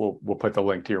this, we'll put the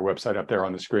link to your website up there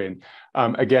on the screen.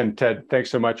 Again, Ted, thanks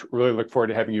so much. Really look forward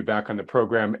to having you back on the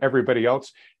program. Everybody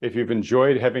else, if you've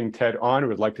enjoyed having Ted on,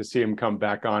 would like to see him come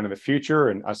back on in the future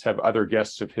and us have other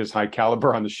guests of his high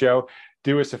caliber on the show,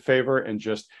 do us a favor and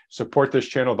just support this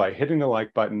channel by hitting the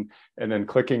like button and then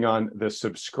clicking on the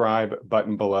subscribe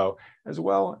button below, as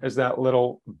well as that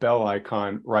little bell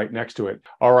icon right next to it.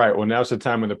 All right, well, now's the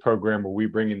time in the program where we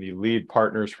bring in the lead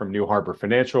partners from New Harbor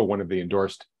Financial, one of the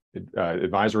endorsed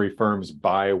advisory firms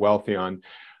by Wealthion,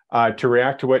 to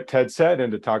react to what Ted said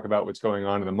and to talk about what's going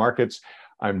on in the markets.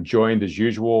 I'm joined as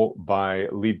usual by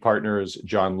lead partners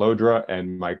John Lodra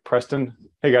and Mike Preston.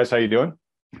 Hey guys, how you doing?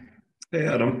 Hey,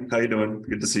 Adam. How you doing?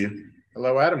 Good to see you.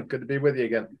 Hello, Adam. Good to be with you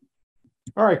again.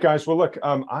 All right, guys. Well, look,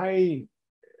 I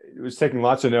was taking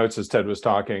lots of notes as Ted was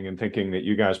talking and thinking that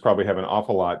you guys probably have an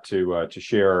awful lot to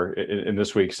share in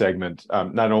this week's segment,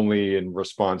 not only in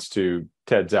response to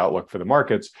Ted's outlook for the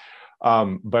markets,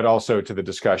 but also to the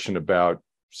discussion about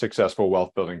successful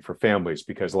wealth building for families.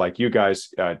 Because like you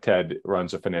guys, Ted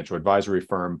runs a financial advisory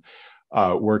firm,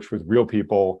 works with real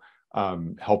people,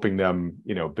 helping them,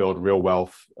 build real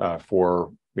wealth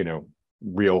for,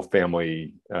 real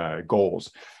family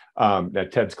goals.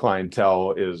 That Ted's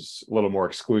clientele is a little more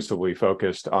exclusively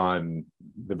focused on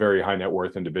the very high net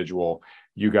worth individual.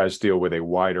 You guys deal with a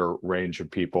wider range of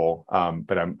people,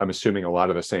 but I'm assuming a lot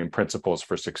of the same principles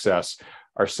for success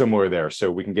are similar there.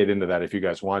 So we can get into that if you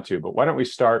guys want to. But why don't we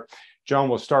start? John,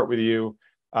 we'll start with you.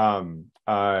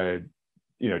 Ted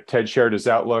shared his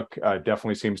outlook.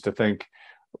 Definitely seems to think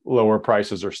lower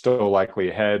prices are still likely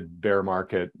ahead, bear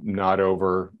market not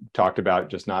over, talked about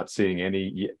just not seeing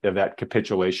any of that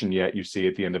capitulation yet you see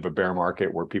at the end of a bear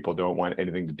market where people don't want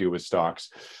anything to do with stocks.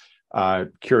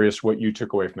 Curious what you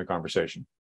took away from the conversation.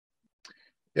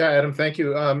 Yeah, Adam, thank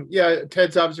you.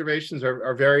 Ted's observations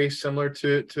are very similar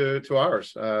to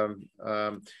ours.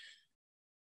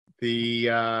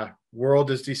 The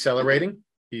world is decelerating.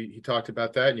 He talked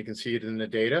about that, and you can see it in the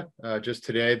data. Just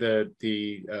today,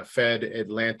 the Fed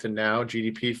Atlanta Now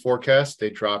GDP forecast, they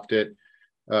dropped it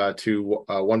to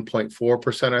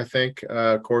 1.4%, I think,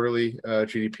 quarterly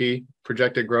GDP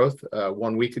projected growth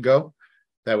 1 week ago.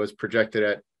 That was projected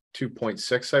at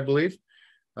 2.6, I believe.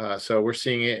 So we're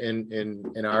seeing it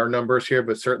in our numbers here,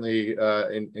 but certainly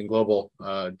in global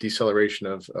deceleration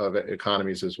of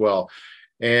economies as well.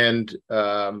 And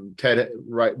Ted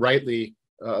rightly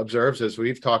observes, as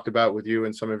we've talked about with you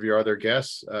and some of your other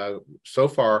guests, so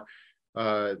far,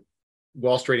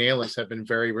 Wall Street analysts have been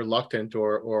very reluctant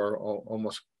or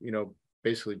almost,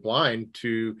 basically blind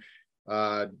to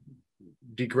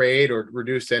degrade or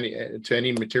reduce to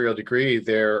any material degree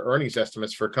their earnings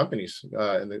estimates for companies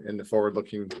in the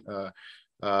forward-looking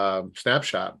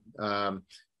snapshot.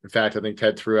 In fact, I think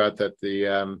Ted threw out that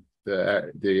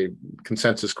the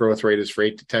consensus growth rate is for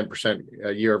 8 to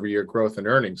 10% year-over-year growth in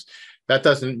earnings. That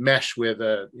doesn't mesh with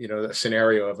a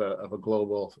scenario of a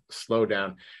global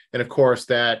slowdown, and of course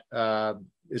that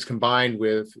is combined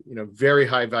with very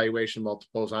high valuation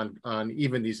multiples on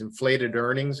even these inflated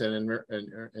earnings and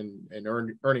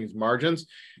earnings margins.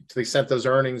 To the extent those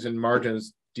earnings and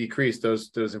margins decrease,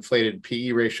 those inflated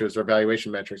PE ratios or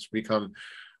valuation metrics become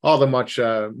all the much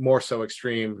more so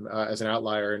extreme as an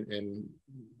outlier in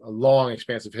a long,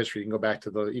 expansive history. You can go back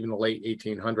to even the late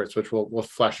 1800s, which we'll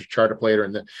flash a chart up later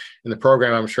in the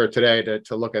program, I'm sure, today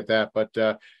to look at that. But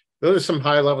those are some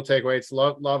high-level takeaways.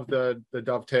 Love the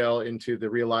dovetail into the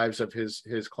real lives of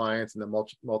his clients and the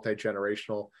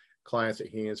multi-generational clients that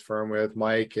he and his firm with.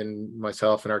 Mike and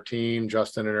myself and our team,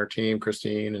 Justin and our team,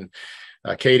 Christine and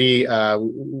Katie,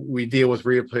 we deal with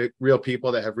real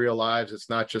people that have real lives. It's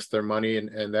not just their money,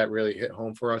 and that really hit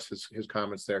home for us, his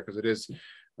comments there, because it is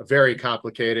a very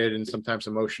complicated and sometimes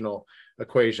emotional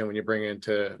equation when you bring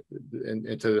into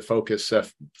the focus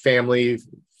of family,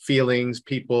 feelings,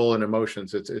 people, and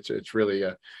emotions. It's really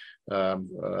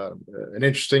an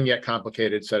interesting yet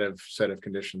complicated set of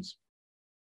conditions.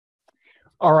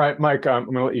 All right, Mike, I'm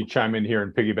going to let you chime in here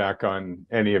and piggyback on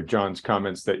any of John's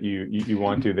comments that you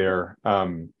want to there.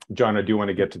 John, I do want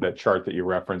to get to that chart that you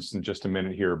referenced in just a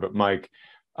minute here, but Mike,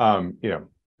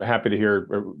 happy to hear,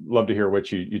 love to hear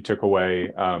what you took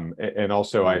away. And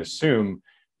also, I assume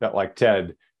that, like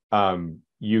Ted,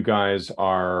 you guys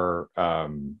are,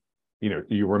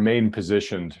 you remain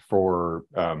positioned for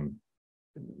a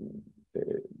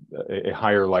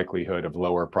higher likelihood of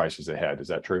lower prices ahead. Is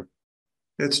that true?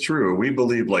 It's true. We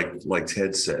believe, like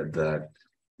Ted said, that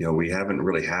we haven't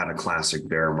really had a classic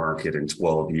bear market in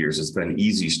 12 years. It's been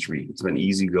easy street. It's been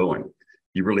easy going.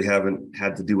 You really haven't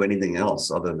had to do anything else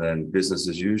other than business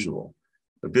as usual.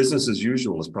 The business as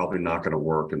usual is probably not going to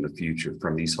work in the future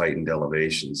from these heightened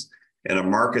elevations in a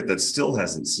market that still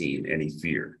hasn't seen any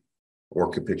fear or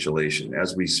capitulation.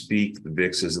 As we speak, the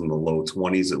VIX is in the low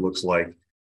 20s, it looks like.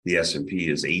 The S&P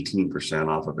is 18%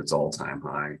 off of its all-time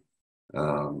high.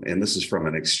 And this is from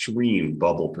an extreme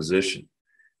bubble position.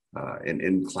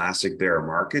 In classic bear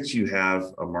markets, you have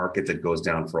a market that goes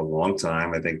down for a long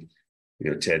time. I think,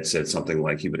 Ted said something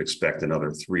like he would expect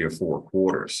another 3 or 4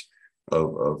 quarters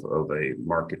of a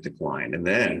market decline. And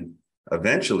then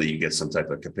eventually you get some type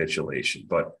of capitulation.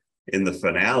 But in the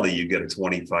finale, you get a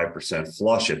 25%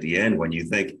 flush at the end when you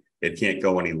think it can't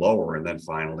go any lower. And then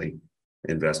finally,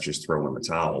 investors throw in the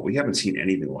towel. We haven't seen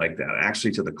anything like that.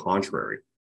 Actually, to the contrary.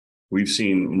 We've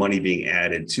seen money being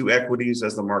added to equities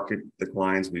as the market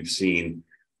declines. We've seen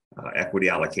equity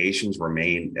allocations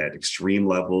remain at extreme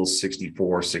levels,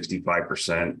 64,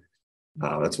 65%.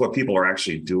 That's what people are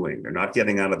actually doing. They're not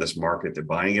getting out of this market. They're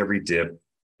buying every dip.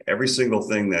 Every single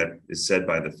thing that is said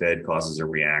by the Fed causes a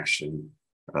reaction.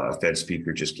 A Fed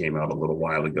speaker just came out a little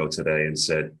while ago today and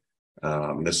said,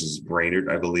 this is Brainerd,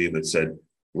 I believe, that said,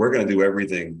 we're going to do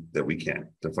everything that we can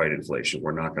to fight inflation.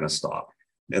 We're not going to stop.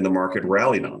 And the market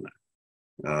rallied on that.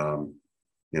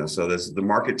 So the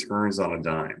market turns on a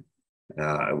dime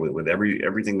with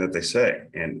everything that they say,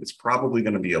 and it's probably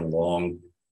going to be a long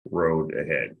road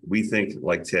ahead. We think,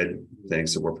 like Ted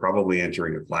thinks, that we're probably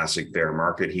entering a classic bear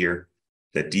market here,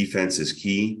 that defense is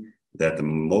key, that the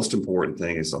most important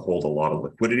thing is to hold a lot of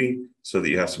liquidity so that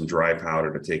you have some dry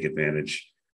powder to take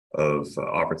advantage of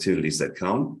opportunities that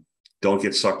come. Don't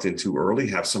get sucked in too early.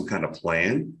 Have some kind of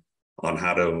plan on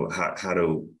how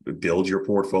to build your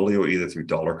portfolio, either through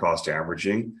dollar cost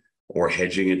averaging or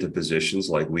hedging into positions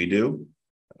like we do.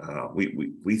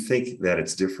 We think that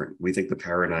it's different. We think the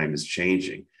paradigm is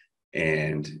changing,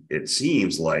 and it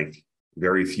seems like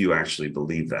very few actually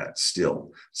believe that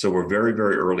still. So we're very,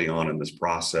 very early on in this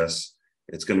process.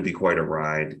 It's going to be quite a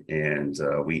ride, and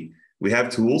we have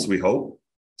tools, we hope,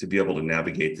 to be able to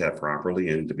navigate that properly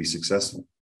and to be successful.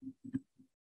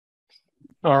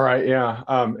 All right, yeah,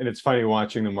 and it's funny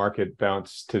watching the market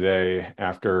bounce today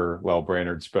after,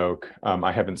 Brainerd spoke.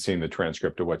 I haven't seen the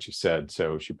transcript of what she said,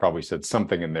 so she probably said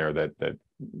something in there that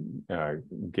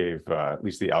gave at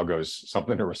least the algos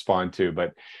something to respond to.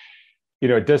 But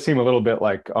it does seem a little bit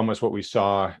like almost what we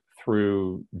saw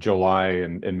through July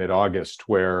and mid-August,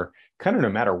 where kind of no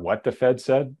matter what the Fed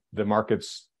said, the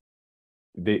markets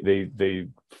they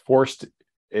forced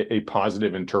a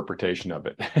positive interpretation of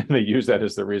it. They use that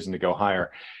as the reason to go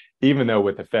higher, even though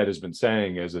what the Fed has been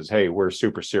saying is, hey, we're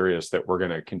super serious that we're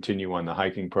going to continue on the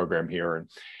hiking program here.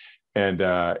 And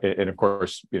of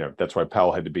course, that's why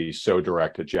Powell had to be so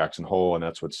direct at Jackson Hole, and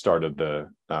that's what started the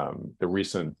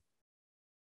recent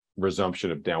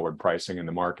resumption of downward pricing in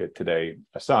the market today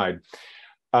aside.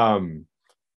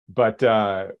 But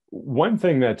one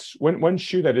thing one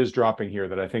shoe that is dropping here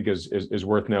that I think is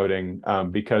worth noting,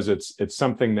 because it's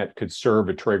something that could serve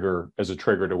as a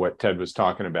trigger to what Ted was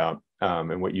talking about,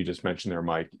 and what you just mentioned there,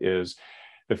 Mike, is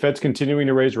the Fed's continuing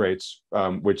to raise rates,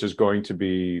 which is going to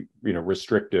be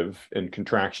restrictive and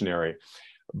contractionary.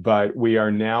 But we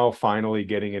are now finally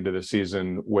getting into the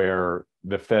season where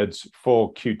the Fed's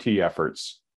full QT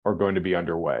efforts are going to be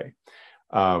underway.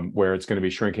 Where it's going to be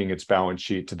shrinking its balance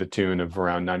sheet to the tune of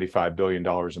around $95 billion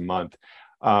a month.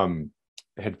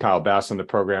 Had Kyle Bass on the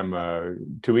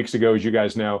program 2 weeks ago, as you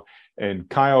guys know, and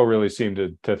Kyle really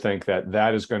seemed to think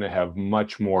that is going to have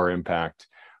much more impact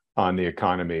on the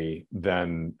economy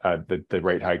than the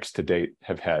rate hikes to date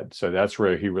have had. So that's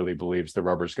where he really believes the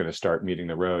rubber's going to start meeting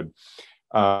the road.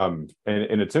 And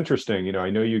it's interesting, I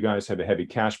know you guys have a heavy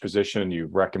cash position.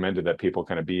 You've recommended that people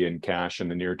kind of be in cash in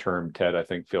the near term. Ted, I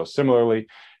think, feels similarly,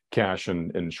 cash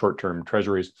and short-term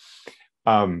treasuries.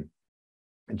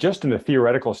 just in a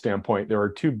theoretical standpoint, there are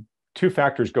two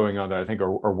factors going on that I think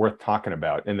are worth talking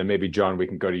about. And then maybe, John, we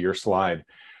can go to your slide.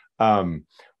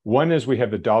 One is we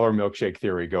have the dollar milkshake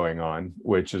theory going on,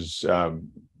 which is,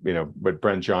 what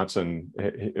Brent Johnson,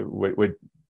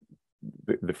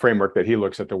 the framework that he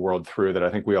looks at the world through, that I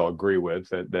think we all agree with,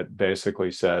 that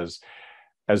basically says,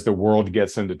 as the world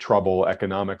gets into trouble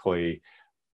economically,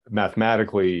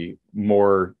 mathematically,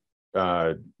 there's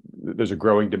a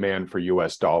growing demand for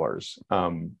US dollars.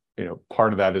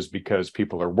 Part of that is because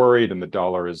people are worried, and the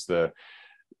dollar is the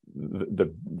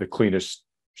cleanest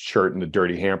shirt in the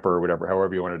dirty hamper, or whatever,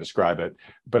 however you want to describe it.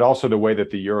 But also the way that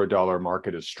the euro dollar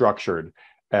market is structured,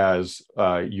 as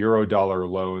euro dollar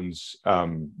loans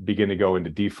begin to go into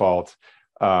default,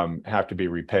 have to be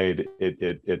repaid.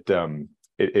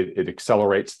 It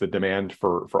accelerates the demand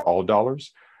for all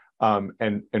dollars.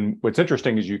 And what's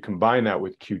interesting is you combine that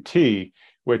with QT,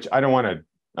 which I don't want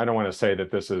to say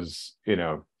that this is,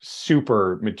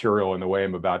 super material in the way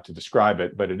I'm about to describe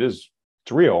it, but it's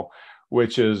real,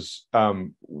 which is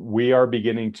the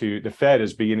Fed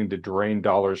is beginning to drain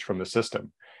dollars from the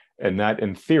system. And that,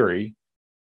 in theory,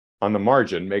 on the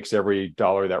margin, makes every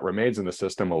dollar that remains in the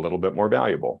system a little bit more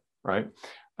valuable, right?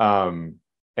 And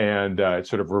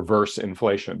sort of reverse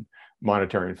inflation,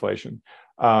 monetary inflation.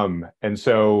 And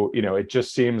so, it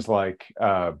just seems like,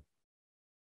 there's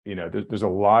a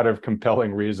lot of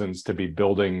compelling reasons to be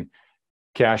building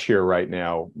cash here right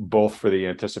now, both for the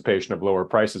anticipation of lower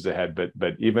prices ahead,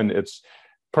 but even its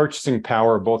purchasing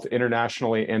power, both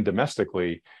internationally and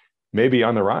domestically, may be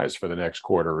on the rise for the next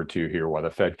quarter or two here, while the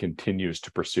Fed continues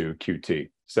to pursue QT.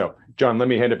 So, John, let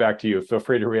me hand it back to you. Feel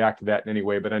free to react to that in any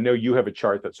way, but I know you have a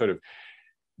chart that sort of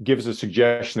gives a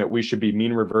suggestion that we should be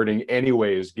mean reverting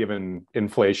anyways, given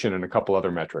inflation and a couple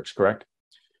other metrics, correct?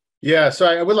 Yeah, so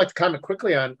I would like to comment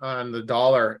quickly on the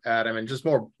dollar, Adam, and just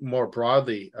more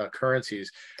broadly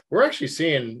currencies. We're actually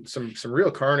seeing some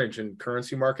real carnage in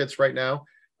currency markets right now.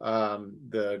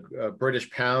 The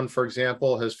British pound, for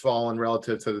example, has fallen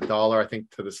relative to the dollar, I think,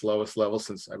 to this lowest level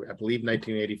since I believe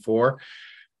 1984.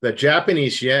 The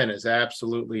Japanese yen is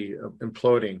absolutely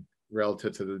imploding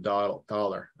relative to the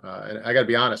dollar, and I got to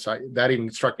be honest, that even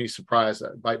struck me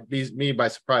by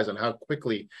surprise on how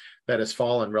quickly that has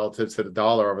fallen relative to the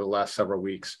dollar over the last several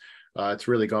weeks. It's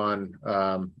really gone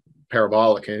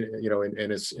parabolic,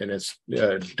 in its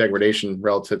degradation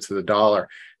relative to the dollar.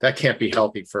 That can't be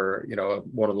healthy for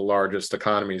one of the largest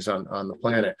economies on the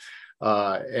planet.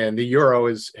 And the euro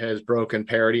has broken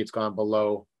parity. It's gone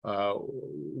below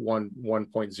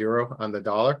 1.0 on the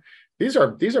dollar. These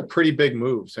are pretty big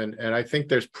moves, and I think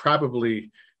there's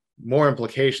probably more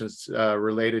implications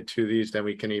related to these than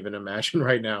we can even imagine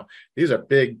right now. These are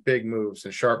big moves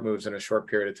and sharp moves in a short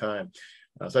period of time.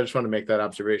 So I just want to make that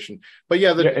observation. But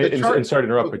yeah, the chart, and sorry to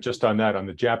interrupt, but just on that, on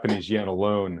the Japanese yen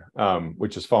alone,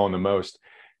 which has fallen the most,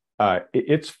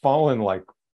 it's fallen like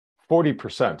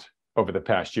 40% over the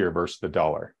past year versus the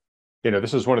dollar.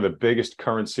 This is one of the biggest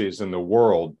currencies in the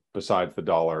world besides the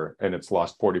dollar, and it's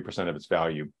lost 40% of its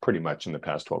value pretty much in the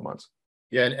past 12 months.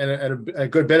 Yeah, and a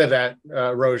good bit of that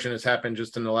erosion has happened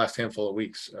just in the last handful of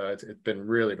weeks. It's been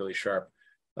really sharp.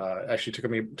 Actually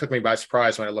took me by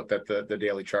surprise when I looked at the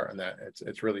daily chart on that.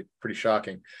 It's really pretty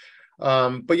shocking.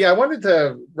 But yeah, I wanted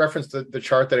to reference the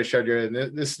chart that I showed you. And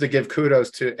this is to give kudos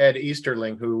to Ed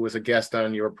Easterling, who was a guest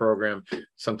on your program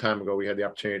some time ago. We had the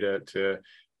opportunity to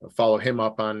follow him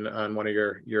up on one of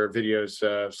your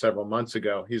videos several months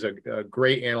ago. He's a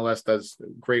great analyst, does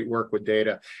great work with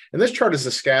data. And this chart is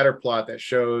a scatter plot that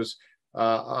shows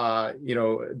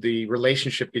the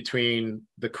relationship between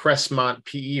the Cressmont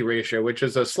PE ratio, which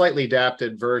is a slightly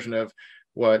adapted version of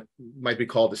what might be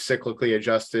called the cyclically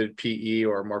adjusted PE,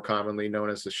 or more commonly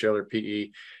known as the Shiller PE.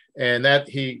 And that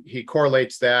he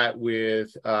correlates that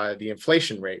with the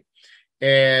inflation rate.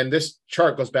 And this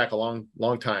chart goes back a long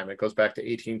time. It goes back to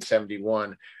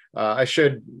 1871. I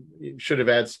should have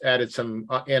added some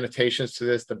annotations to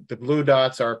this. The blue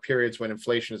dots are periods when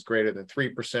inflation is greater than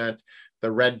 3%.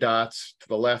 The red dots to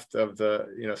the left of the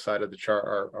side of the chart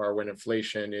are when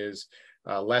inflation is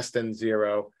less than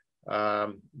 0.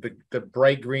 The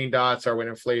bright green dots are when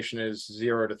inflation is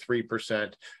 0 to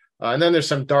 3%. And then there's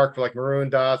some dark, like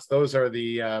maroon dots. Those are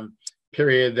the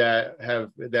period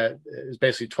that is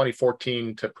basically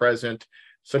 2014 to present.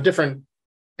 So different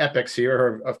epochs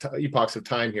here, epochs of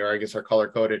time here, I guess, are color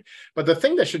coded. But the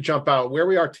thing that should jump out where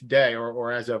we are today,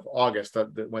 or as of August,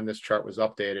 when this chart was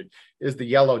updated, is the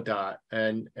yellow dot,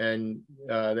 and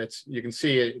that's, you can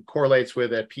see it correlates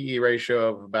with a PE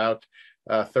ratio of about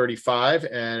 35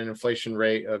 and an inflation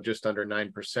rate of just under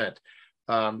 9%.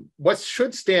 What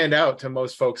should stand out to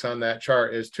most folks on that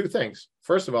chart is two things.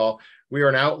 First of all, we are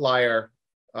an outlier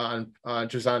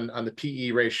just on the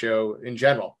PE ratio in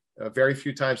general. Very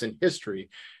few times in history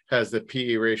has the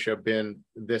PE ratio been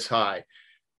this high.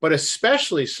 But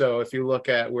especially so if you look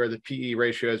at where the PE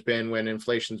ratio has been when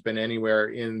inflation's been anywhere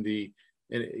in the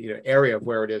area of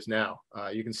where it is now.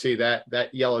 You can see that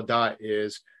yellow dot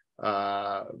is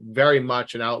very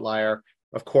much an outlier.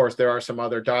 Of course, there are some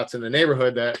other dots in the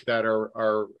neighborhood that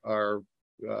are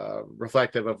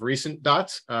reflective of recent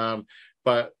dots.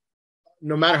 But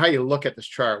no matter how you look at this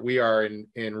chart, we are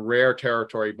in rare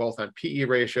territory, both on PE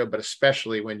ratio, but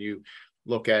especially when you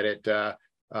look at it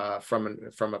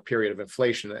from a period of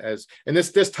inflation. And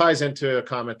this ties into a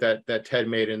comment that Ted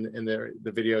made in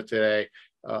the video today,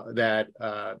 that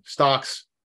stocks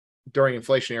during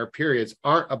inflationary periods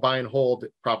aren't a buy and hold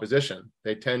proposition.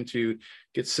 They tend to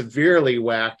get severely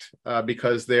whacked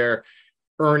because their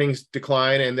earnings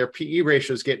decline and their PE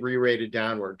ratios get re-rated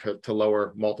downward to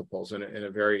lower multiples in a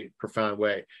very profound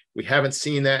way. We haven't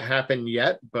seen that happen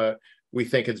yet, but we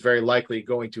think it's very likely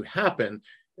going to happen,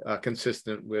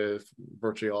 consistent with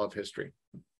virtually all of history.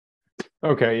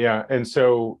 Okay, yeah. And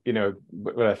so,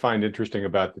 what I find interesting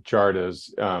about the chart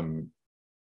is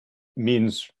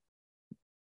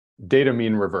data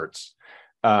mean reverts.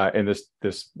 And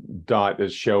this dot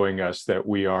is showing us that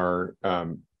we are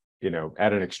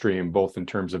at an extreme, both in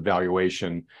terms of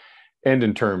valuation and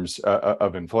in terms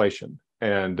of inflation.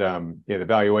 And the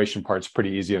valuation part's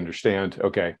pretty easy to understand.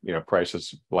 Okay, price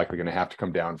is likely going to have to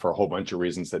come down for a whole bunch of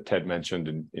reasons that Ted mentioned,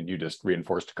 and you just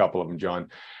reinforced a couple of them, John.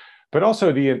 But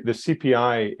also the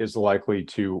CPI is likely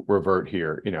to revert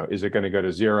here. Is it going to go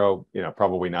to zero?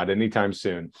 Probably not anytime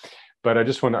soon. But I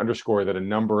just want to underscore that a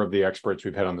number of the experts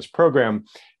we've had on this program,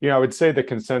 I would say the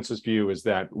consensus view is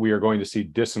that we are going to see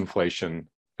disinflation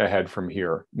ahead from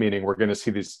here, meaning we're going to see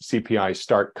this CPI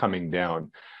start coming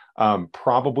down,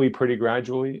 probably pretty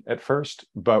gradually at first.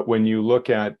 But when you look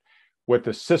at what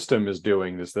the system is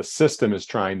doing, the system is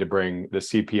trying to bring the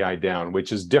CPI down,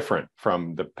 which is different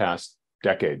from the past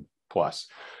decade plus.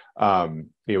 We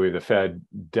have the Fed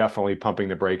definitely pumping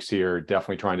the brakes here,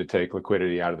 definitely trying to take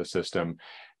liquidity out of the system.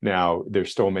 Now,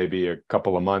 there's still maybe a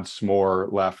couple of months more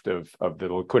left of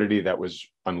the liquidity that was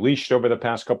unleashed over the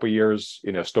past couple of years,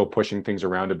 still pushing things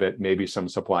around a bit, maybe some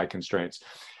supply constraints.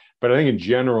 But I think in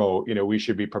general, we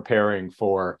should be preparing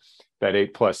for that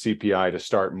 8+ CPI to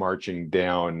start marching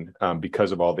down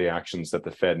because of all the actions that the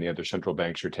Fed and the other central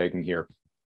banks are taking here,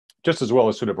 just as well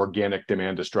as sort of organic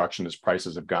demand destruction as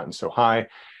prices have gotten so high.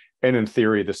 And in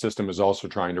theory, the system is also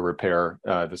trying to repair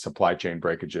the supply chain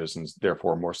breakages, and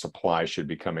therefore more supply should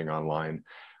be coming online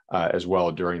as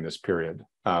well during this period.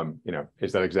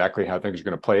 Is that exactly how things are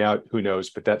going to play out? Who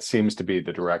knows? But that seems to be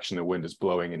the direction the wind is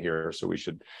blowing in here. So we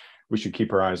should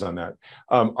keep our eyes on that.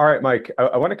 All right, Mike,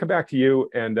 I want to come back to you,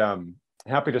 and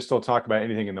happy to still talk about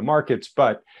anything in the markets,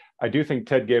 but I do think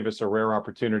Ted gave us a rare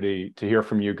opportunity to hear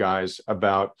from you guys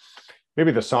about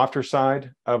maybe the softer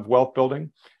side of wealth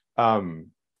building.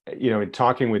 In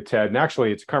talking with Ted, and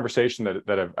actually it's a conversation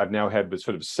that I've now had with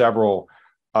sort of several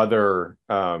other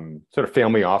sort of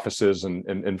family offices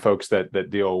and folks that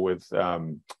deal with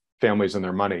families and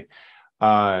their money,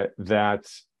 that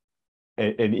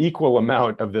an equal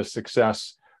amount of the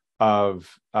success of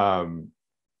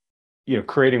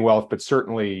creating wealth, but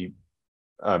certainly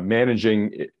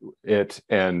managing it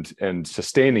and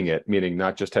sustaining it, meaning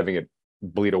not just having it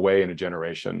bleed away in a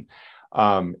generation,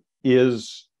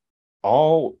 is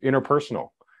all interpersonal.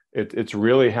 It's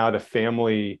really how the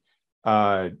family,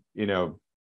 kind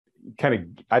of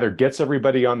either gets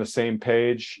everybody on the same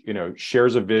page,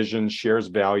 shares a vision, shares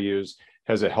values,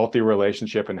 has a healthy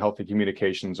relationship and healthy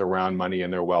communications around money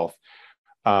and their wealth,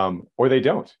 or they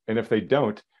don't. And if they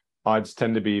don't, odds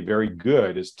tend to be very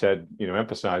good, as Ted,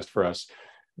 emphasized for us,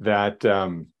 that,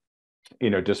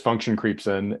 dysfunction creeps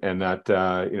in, and that,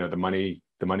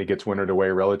 the money gets wintered away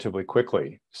relatively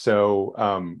quickly.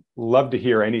 So love to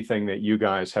hear anything that you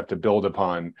guys have to build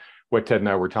upon what Ted and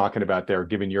I were talking about there,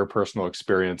 given your personal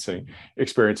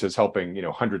experiences helping,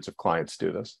 hundreds of clients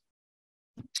do this.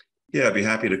 Yeah, I'd be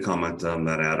happy to comment on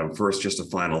that, Adam. First, just a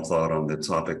final thought on the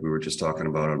topic we were just talking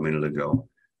about a minute ago.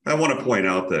 I want to point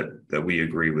out that we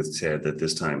agree with Ted that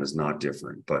this time is not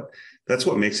different, but that's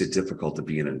what makes it difficult to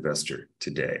be an investor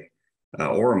today.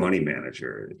 Or a money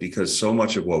manager, because so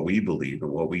much of what we believe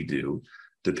and what we do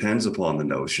depends upon the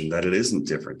notion that it isn't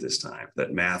different this time,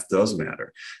 that math does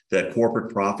matter, that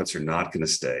corporate profits are not going to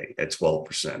stay at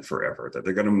 12% forever, that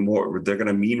they're going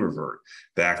to mean revert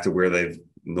back to where they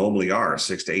normally are,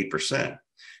 6 to 8%.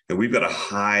 And we've got a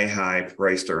high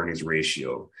price to earnings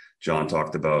ratio. John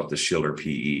talked about the Schiller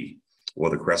PE or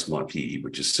the Crestmont PE,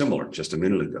 which is similar just a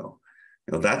minute ago.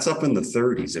 That's up in the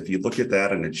 30s. If you look at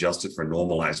that and adjust it for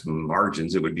normalized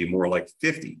margins, it would be more like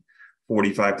 50,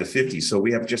 45 to 50. So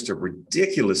we have just a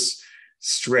ridiculous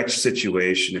stretch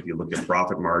situation. If you look at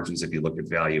profit margins, if you look at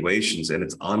valuations, and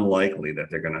it's unlikely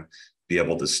that they're going to be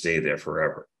able to stay there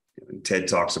forever. And Ted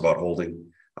talks about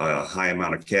holding a high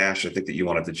amount of cash. I think that you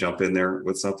wanted to jump in there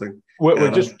with something.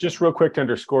 Well, just real quick to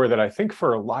underscore that, I think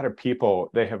for a lot of people,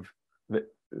 a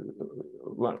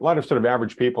lot of sort of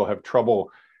average people have trouble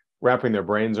wrapping their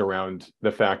brains around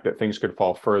the fact that things could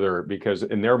fall further, because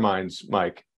in their minds,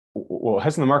 Mike, well,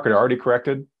 hasn't the market already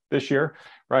corrected this year?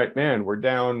 Right, man, we're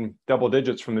down double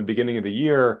digits from the beginning of the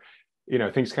year.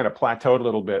 Things kind of plateaued a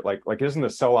little bit. Like isn't the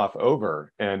sell-off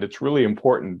over? And it's really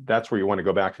important. That's where you want to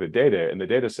go back to the data. And the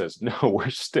data says, no, we're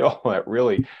still at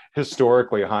really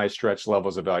historically high stretch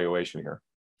levels of valuation here.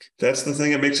 That's the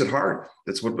thing that makes it hard.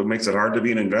 That's what makes it hard to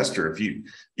be an investor. If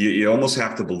you almost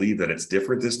have to believe that it's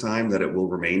different this time, that it will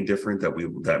remain different,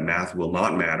 that math will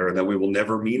not matter, and that we will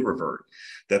never mean revert,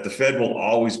 that the Fed will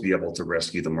always be able to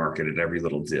rescue the market at every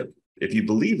little dip. If you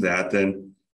believe that, then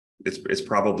it's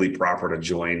probably proper to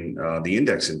join the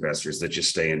index investors that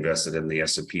just stay invested in the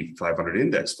S&P 500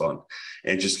 index fund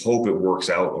and just hope it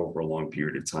works out over a long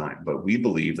period of time. But we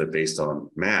believe that based on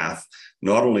math,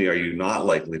 not only are you not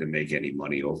likely to make any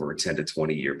money over a 10 to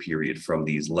 20 year period from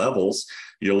these levels,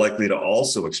 you're likely to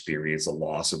also experience a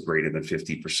loss of greater than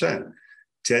 50%.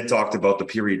 Ted talked about the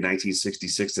period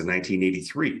 1966 to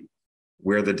 1983,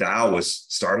 where the Dow was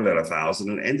started at 1,000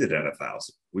 and ended at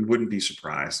 1,000. We wouldn't be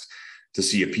surprised to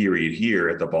see a period here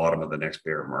at the bottom of the next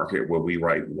bear market where we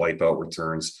wipe out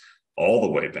returns all the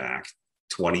way back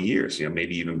 20 years,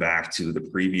 maybe even back to the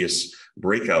previous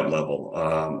breakout level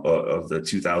of the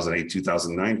 2008,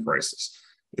 2009 crisis.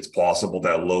 It's possible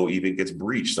that low even gets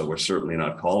breached, so we're certainly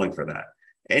not calling for that.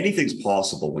 Anything's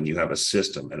possible when you have a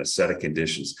system and a set of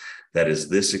conditions that is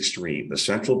this extreme. The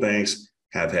central banks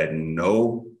have had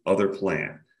no other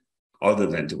plan other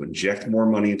than to inject more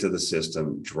money into the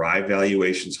system, drive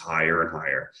valuations higher and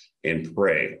higher, and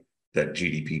pray that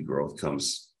GDP growth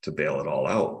comes to bail it all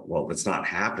out. Well, it's not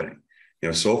happening.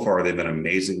 So far they've been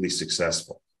amazingly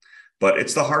successful, but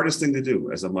it's the hardest thing to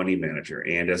do as a money manager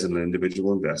and as an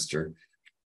individual investor,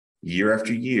 year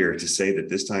after year, to say that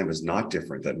this time is not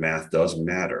different, that math does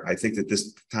matter. I think that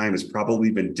this time has probably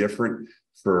been different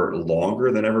for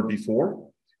longer than ever before,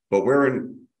 but we're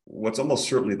in what's almost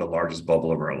certainly the largest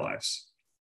bubble of our lives.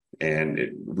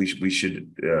 And we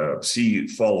should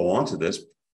follow on to this,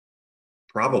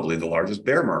 probably the largest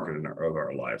bear market of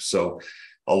our lives. So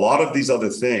a lot of these other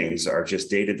things are just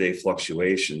day-to-day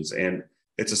fluctuations, and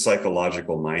it's a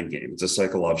psychological mind game. It's a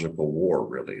psychological war,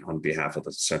 really, on behalf of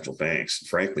the central banks.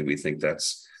 Frankly, we think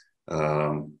that's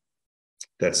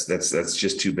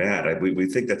just too bad. We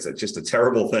think that's just a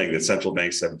terrible thing that central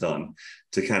banks have done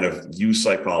to kind of use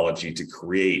psychology to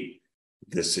create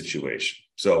this situation.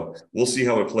 So we'll see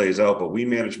how it plays out, but we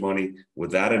manage money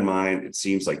with that in mind. It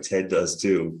seems like Ted does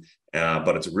too,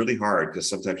 but it's really hard because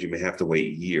sometimes you may have to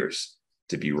wait years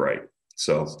to be right.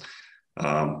 So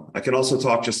I can also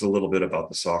talk just a little bit about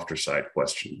the softer side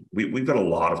question. We've got a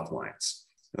lot of clients.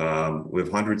 We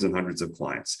have hundreds and hundreds of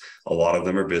clients. A lot of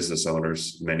them are business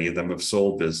owners. Many of them have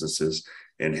sold businesses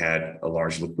and had a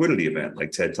large liquidity event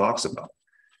like Ted talks about.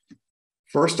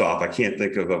 First off, I can't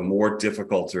think of a more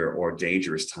difficult or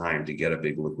dangerous time to get a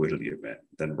big liquidity event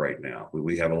than right now.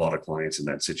 We have a lot of clients in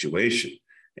that situation,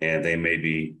 and they may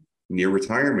be near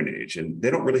retirement age, and they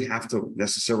don't really have to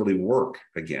necessarily work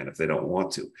again if they don't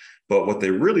want to. But what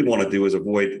they really want to do is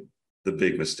avoid the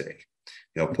big mistake.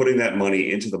 Putting that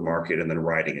money into the market and then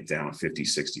riding it down 50,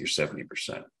 60, or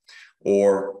 70%,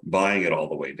 or buying it all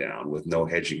the way down with no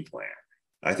hedging plan.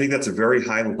 I think that's a very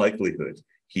high likelihood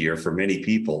here for many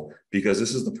people, because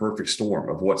this is the perfect storm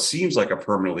of what seems like a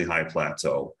permanently high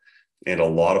plateau and a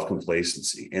lot of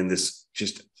complacency and this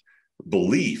just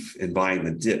belief in buying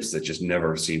the dips that just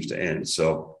never seems to end.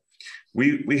 So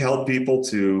we help people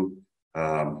to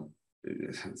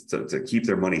keep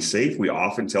their money safe. We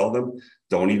often tell them,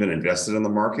 don't even invest it in the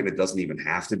market. It doesn't even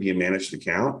have to be a managed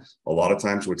account. A lot of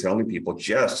times we're telling people,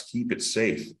 just keep it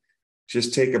safe.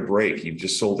 Just take a break. You've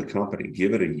just sold a company.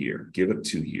 Give it a year. Give it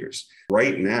 2 years.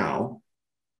 Right now,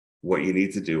 what you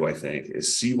need to do, I think,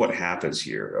 is see what happens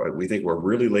here. We think we're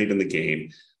really late in the game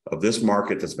of this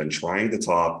market that's been trying to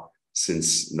top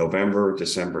since November,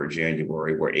 December,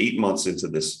 January. We're 8 months into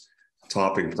this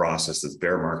topping process, this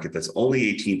bear market that's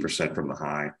only 18% from the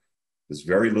high. There's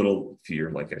very little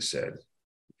fear, like I said.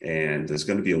 And there's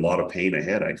going to be a lot of pain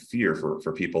ahead, I fear,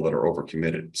 for people that are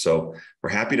overcommitted. So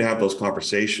we're happy to have those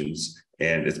conversations.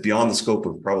 And it's beyond the scope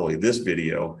of probably this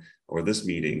video or this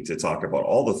meeting to talk about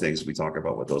all the things we talk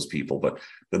about with those people. But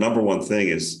the number one thing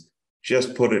is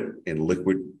just put it in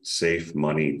liquid, safe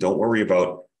money. Don't worry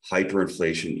about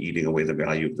hyperinflation eating away the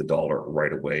value of the dollar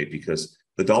right away, because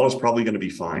the dollar is probably going to be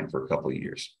fine for a couple of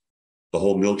years. The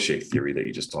whole milkshake theory that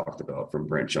you just talked about from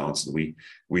Brent Johnson,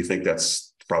 we think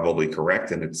that's probably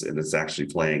correct, and it's actually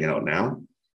playing out now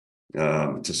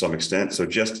to some extent. So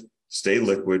just stay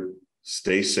liquid,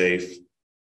 stay safe,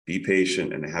 be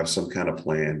patient, and have some kind of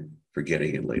plan for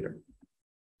getting in later.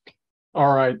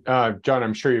 All right, John,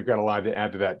 I'm sure you've got a lot to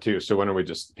add to that too. So why don't we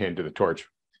just hand to the torch?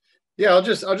 Yeah, I'll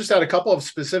just add a couple of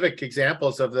specific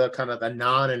examples of the kind of the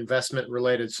non-investment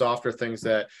related softer things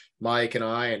that Mike and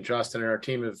I and Justin and our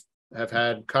team have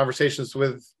had conversations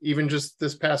with, even just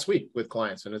this past week with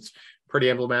clients. And it's pretty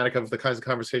emblematic of the kinds of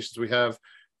conversations we have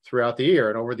throughout the year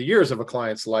and over the years of a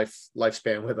client's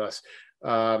lifespan with us.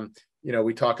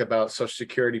 We talk about Social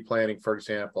Security planning, for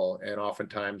example, and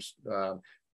oftentimes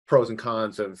pros and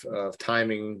cons of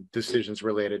timing decisions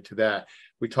related to that.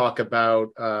 We talk about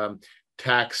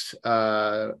tax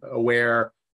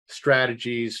aware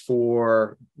strategies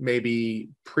for maybe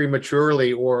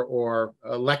prematurely or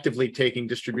electively taking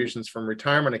distributions from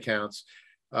retirement accounts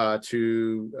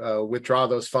to withdraw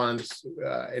those funds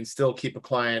and still keep a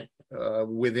client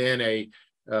within a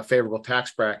favorable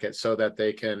tax bracket so that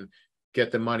they can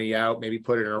get the money out, maybe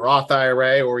put it in a Roth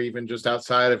IRA or even just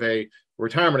outside of a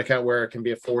retirement account where it can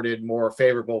be afforded more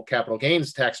favorable capital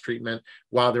gains tax treatment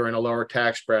while they're in a lower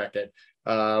tax bracket.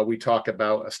 We talk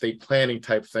about estate planning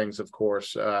type things, of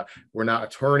course. We're not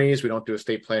attorneys. We don't do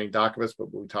estate planning documents,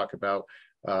 but we talk about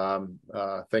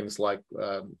things like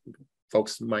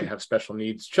folks might have special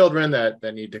needs children that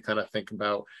need to kind of think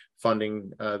about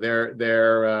funding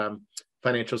their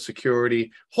financial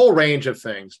security, whole range of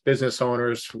things, business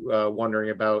owners wondering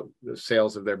about the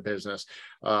sales of their business,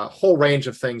 whole range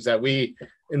of things that we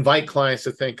invite clients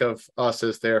to think of us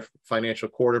as their financial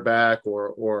quarterback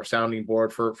or sounding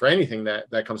board for anything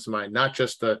that comes to mind, not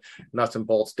just the nuts and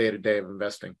bolts day-to-day of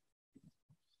investing.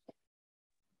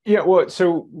 Yeah, well,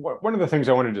 so one of the things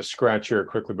I wanted to scratch here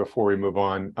quickly before we move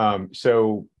on. I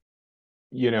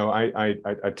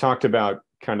talked about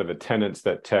kind of the tenets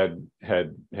that Ted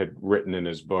had written in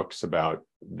his books about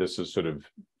this is sort of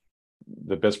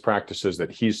the best practices that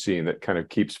he's seen that kind of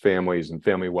keeps families and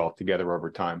family wealth together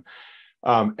over time.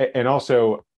 And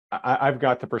also, I've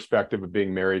got the perspective of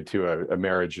being married to a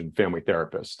marriage and family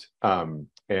therapist. Look,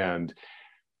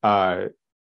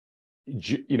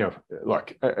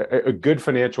 a good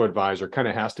financial advisor kind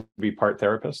of has to be part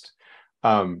therapist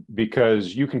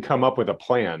because you can come up with a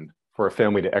plan for a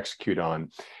family to execute on.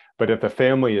 But if the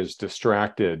family is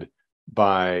distracted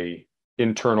by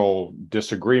internal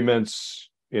disagreements,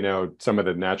 some of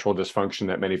the natural dysfunction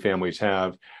that many families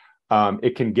have,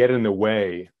 it can get in the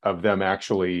way of them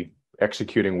actually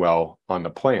executing well on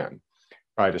the plan,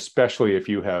 right? Especially if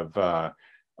you have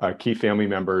key family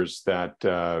members that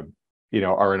are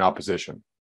in opposition,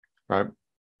 right?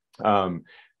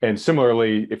 And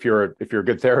similarly, if you're a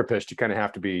good therapist, you kind of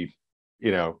have to be,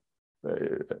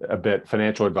 a bit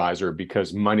financial advisor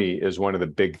because money is one of the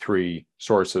big three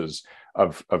sources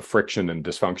of friction and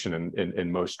dysfunction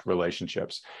in most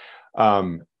relationships.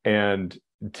 And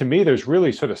to me, there's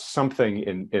really sort of something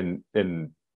in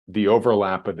the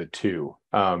overlap of the two,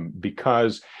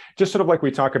 because just sort of like we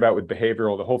talk about with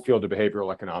the whole field of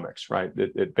behavioral economics, right?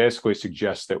 It basically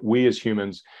suggests that we as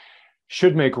humans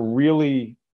should make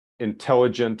really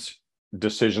intelligent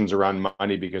decisions around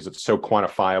money because it's so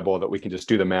quantifiable that we can just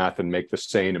do the math and make the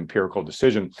sane empirical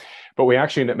decision. But we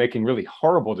actually end up making really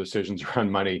horrible decisions around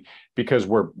money because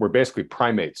we're basically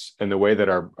primates, and the way that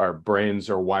our brains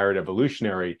are wired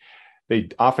evolutionary, they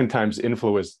oftentimes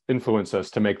influence us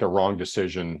to make the wrong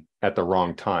decision at the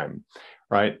wrong time,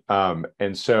 right?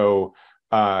 And so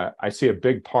I see a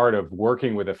big part of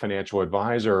working with a financial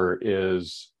advisor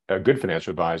is a good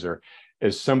financial advisor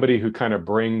is somebody who kind of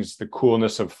brings the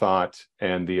coolness of thought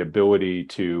and the ability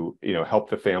to,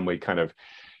 help the family kind of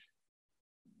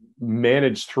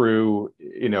manage through,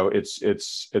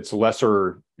 its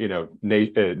lesser,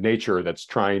 nature that's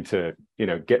trying to,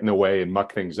 get in the way and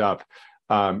muck things up.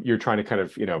 You're trying to kind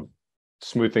of,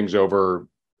 smooth things over,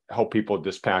 help people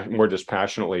more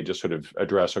dispassionately just sort of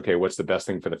address, okay, what's the best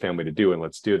thing for the family to do? And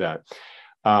let's do that.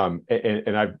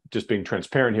 And I've just being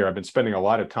transparent here, I've been spending a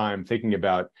lot of time thinking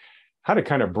about how to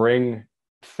kind of bring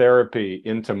therapy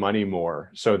into money more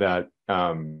so that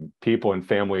people and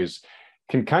families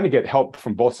can kind of get help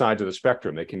from both sides of the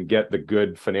spectrum. They can get the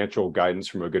good financial guidance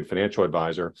from a good financial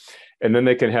advisor, and then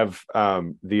they can have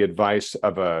the advice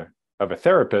of a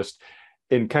therapist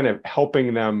in kind of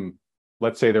helping them.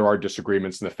 Let's say there are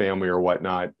disagreements in the family or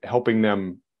whatnot, helping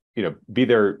them be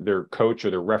their coach or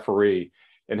their referee,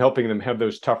 and helping them have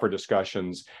those tougher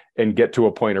discussions and get to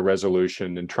a point of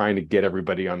resolution, and trying to get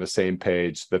everybody on the same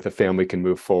page so that the family can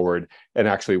move forward and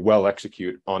actually well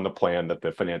execute on the plan that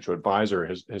the financial advisor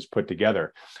has put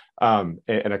together. And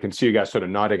I can see you guys sort of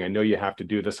nodding. I know you have to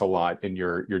do this a lot in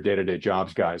your day-to-day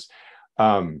jobs, guys.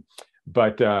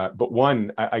 But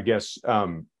one, I guess,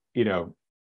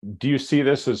 do you see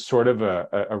this as sort of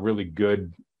a really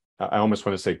good, I almost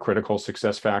want to say critical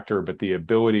success factor, but the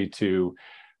ability to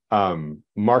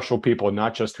marshal people,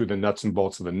 not just through the nuts and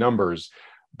bolts of the numbers,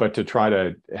 but to try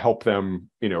to help them,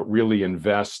 really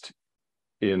invest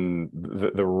in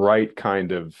the right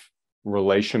kind of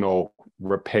relational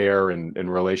repair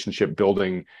and relationship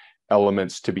building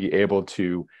elements to be able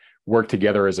to work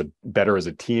together better as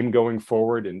a team going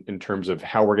forward in terms of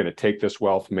how we're going to take this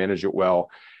wealth, manage it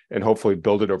well, and hopefully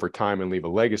build it over time and leave a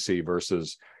legacy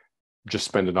versus just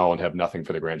spend it all and have nothing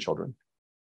for the grandchildren.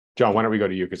 John, why don't we go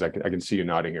to you, because I can see you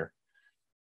nodding here.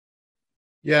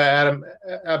 Yeah, Adam,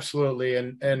 absolutely.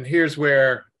 And here's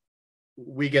where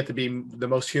we get to be the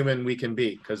most human we can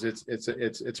be, because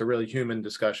it's a really human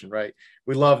discussion, right?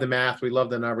 We love the math, we love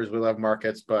the numbers, we love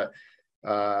markets, but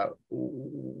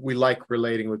we like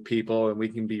relating with people, and we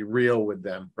can be real with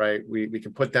them, right? We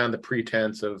can put down the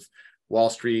pretense of Wall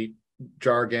Street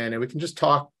jargon, and we can just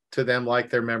talk to them like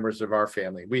they're members of our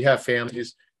family. We have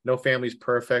families. No family's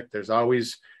perfect. There's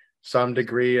always some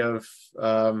degree of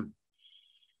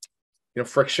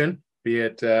friction, be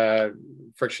it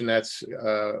friction that's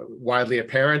widely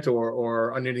apparent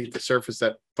or underneath the surface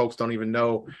that folks don't even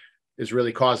know is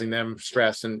really causing them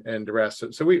stress and duress.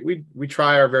 So we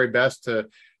try our very best to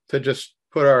just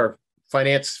put our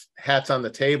finance hats on the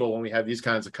table when we have these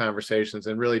kinds of conversations,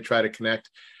 and really try to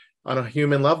connect on a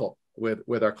human level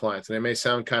with our clients. And it may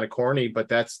sound kind of corny, but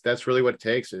that's really what it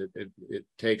takes. It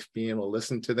takes being able to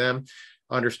listen to them,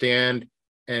 understand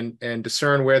and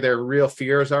discern where their real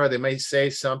fears are. They may say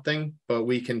something, but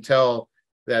we can tell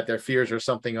that their fears are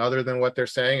something other than what they're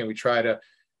saying. And we try to,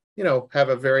 have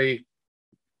a very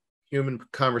human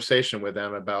conversation with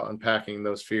them about unpacking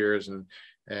those fears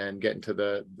and getting to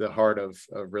the heart of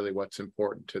really what's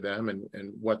important to them,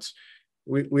 and what's,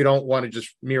 we don't want to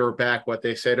just mirror back what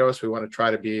they say to us. We want to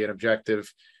try to be an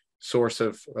objective source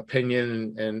of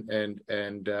opinion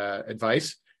and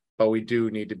advice, but we do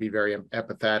need to be very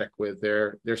empathetic with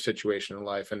their situation in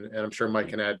life. And I'm sure Mike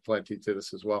can add plenty to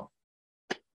this as well.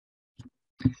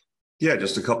 Yeah,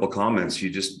 just a couple of comments.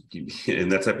 In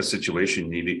that type of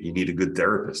situation, you need a good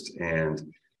therapist,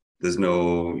 and there's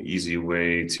no easy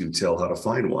way to tell how to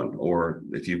find one, or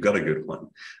if you've got a good one.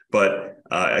 But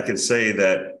I can say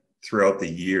that throughout the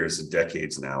years and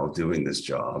decades now of doing this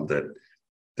job,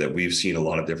 that we've seen a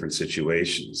lot of different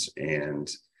situations,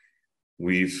 and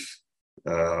we've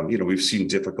seen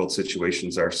difficult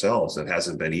situations ourselves. It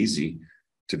hasn't been easy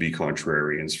to be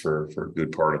contrarians for a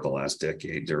good part of the last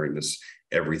decade during this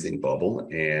everything bubble.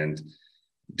 And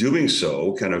doing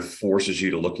so kind of forces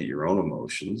you to look at your own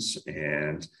emotions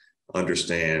and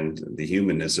understand the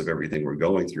humanness of everything we're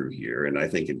going through here. And I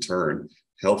think in turn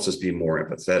helps us be more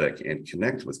empathetic and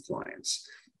connect with clients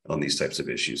on these types of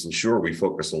issues. And sure, we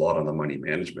focus a lot on the money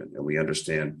management, and we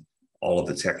understand all of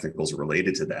the technicals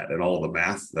related to that and all of the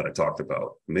math that I talked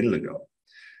about a minute ago.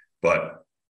 But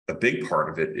a big part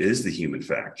of it is the human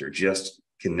factor, just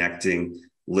connecting,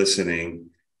 listening,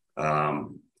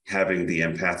 having the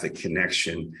empathic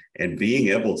connection, and being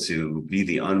able to be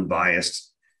the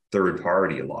unbiased third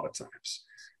party a lot of times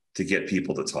to get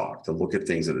people to talk, to look at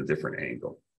things at a different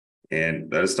angle.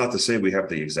 And that's not to say we have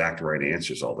the exact right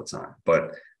answers all the time,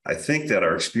 but I think that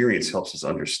our experience helps us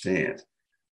understand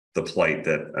the plight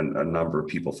that a number of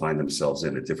people find themselves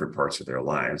in at different parts of their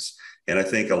lives. And I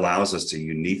think allows us to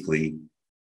uniquely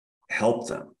help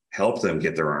them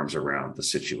get their arms around the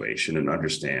situation and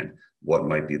understand what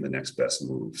might be the next best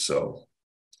move. So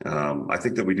I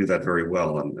think that we do that very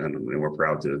well, and we're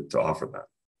proud to offer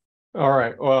that. All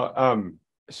right. Well,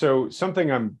 so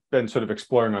something I've been sort of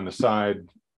exploring on the side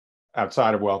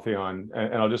outside of Wealthion,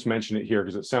 and I'll just mention it here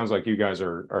because it sounds like you guys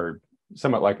are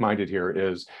somewhat like-minded here,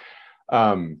 is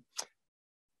I'm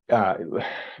going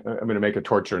to make a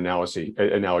torture analogy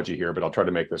here, but I'll try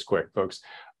to make this quick, folks.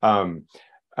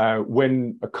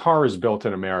 When a car is built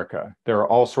in America, there are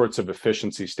all sorts of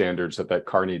efficiency standards that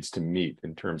car needs to meet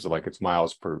in terms of like its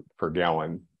miles per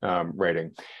gallon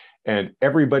rating. And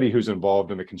everybody who's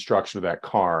involved in the construction of that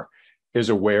car is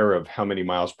aware of how many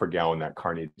miles per gallon that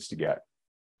car needs to get,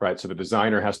 right? So the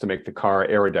designer has to make the car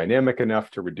aerodynamic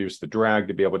enough to reduce the drag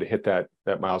to be able to hit that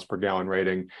miles per gallon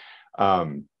rating.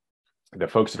 The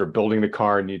folks that are building the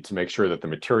car need to make sure that the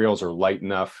materials are light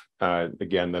enough,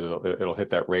 again, that it'll hit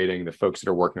that rating. The folks that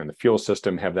are working on the fuel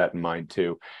system have that in mind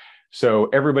too. So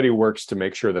everybody works to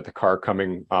make sure that the car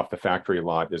coming off the factory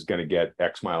lot is going to get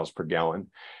X miles per gallon.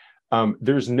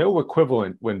 There's no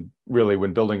equivalent when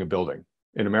building a building.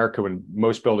 In America, when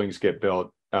most buildings get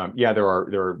built, yeah, there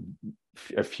are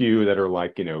a few that are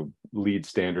like, LEED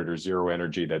standard or zero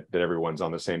energy that everyone's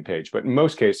on the same page. But in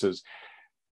most cases,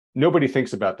 nobody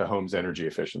thinks about the home's energy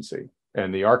efficiency.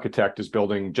 And the architect is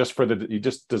building just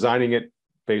designing it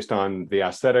based on the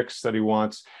aesthetics that he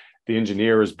wants. The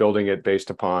engineer is building it based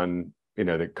upon,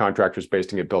 the contractor's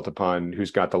built upon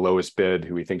who's got the lowest bid,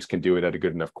 who he thinks can do it at a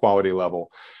good enough quality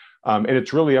level. And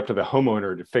it's really up to the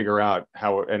homeowner to figure out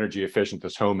how energy efficient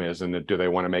this home is, and do they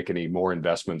want to make any more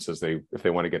investments if they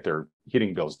want to get their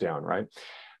heating bills down, right?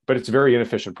 But it's a very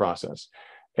inefficient process.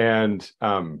 And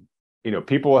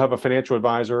people will have a financial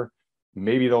advisor,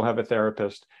 maybe they'll have a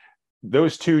therapist.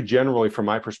 Those two generally, from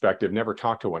my perspective, never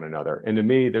talk to one another. And to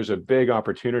me, there's a big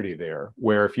opportunity there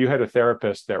where if you had a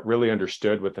therapist that really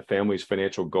understood what the family's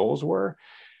financial goals were,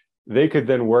 they could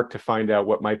then work to find out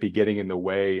what might be getting in the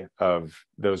way of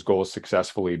those goals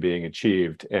successfully being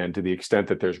achieved. And to the extent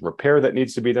that there's repair that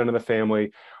needs to be done in the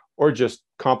family, or just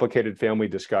complicated family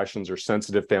discussions or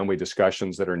sensitive family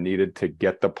discussions that are needed to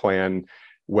get the plan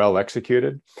well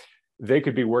executed, they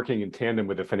could be working in tandem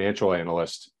with a financial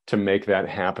analyst to make that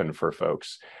happen for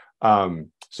folks.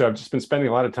 So I've just been spending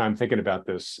a lot of time thinking about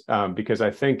this because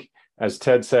I think, as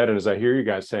Ted said, and as I hear you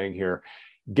guys saying here,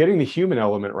 getting the human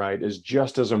element right is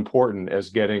just as important as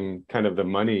getting kind of the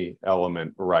money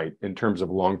element right in terms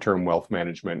of long-term wealth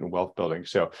management and wealth building.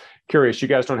 So curious, you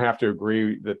guys don't have to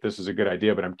agree that this is a good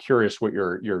idea, but I'm curious what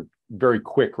your very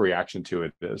quick reaction to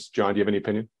it is. John, do you have any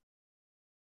opinion?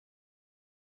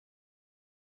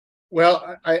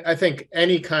 Well, I think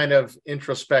any kind of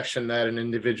introspection that an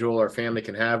individual or family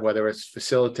can have, whether it's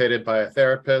facilitated by a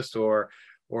therapist or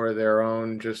their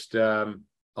own just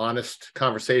honest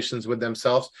conversations with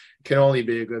themselves, can only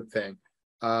be a good thing.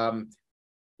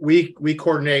 We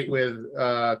coordinate with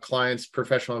clients,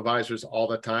 professional advisors all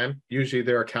the time. Usually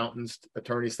they're accountants,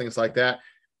 attorneys, things like that.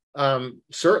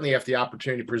 Certainly if the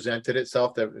opportunity presented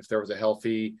itself, that if there was a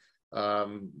healthy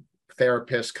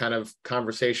therapist kind of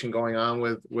conversation going on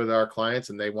with our clients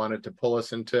and they wanted to pull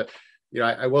us into,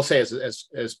 I will say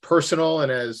as personal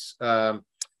and as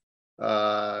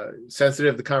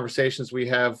sensitive the conversations we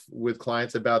have with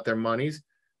clients about their monies,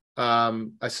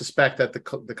 I suspect that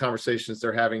the conversations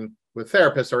they're having with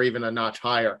therapists are even a notch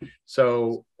higher.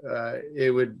 So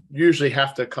it would usually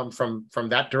have to come from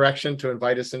that direction to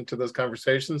invite us into those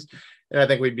conversations. And I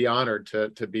think we'd be honored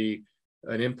to be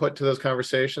an input to those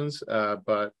conversations.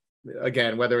 But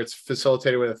again, whether it's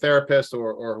facilitated with a therapist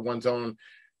or one's own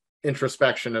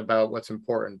introspection about what's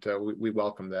important, we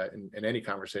welcome that in any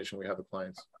conversation we have with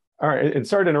clients. All right, and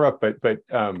sorry to interrupt, but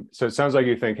so it sounds like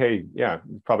you think, hey, yeah,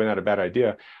 probably not a bad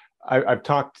idea. I've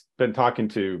been talking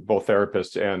to both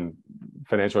therapists and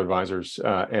financial advisors,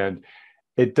 and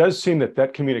it does seem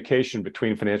that communication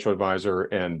between financial advisor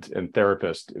and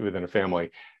therapist within a family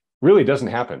really doesn't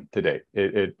happen today.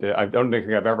 I don't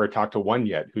think I've ever talked to one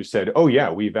yet who said, oh yeah,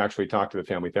 we've actually talked to the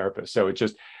family therapist. So it's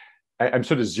just, I'm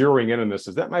sort of zeroing in on this,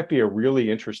 as that might be a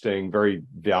really interesting, very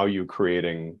value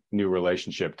creating new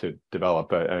relationship to develop.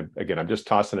 But again, I'm just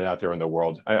tossing it out there in the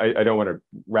world. I don't want to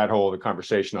rat hole the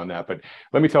conversation on that, but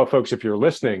let me tell folks, if you're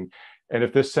listening, and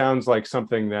if this sounds like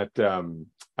something that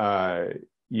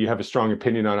you have a strong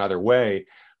opinion on either way,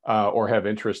 or have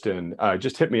interest in,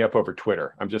 just hit me up over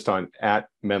Twitter. I'm just on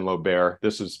 @MenloBear.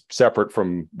 This is separate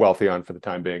from Wealthion for the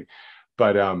time being.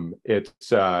 But it's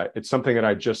something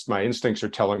that my instincts are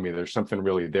telling me there's something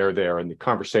really there. And the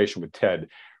conversation with Ted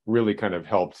really kind of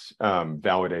helped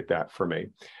validate that for me.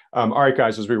 All right,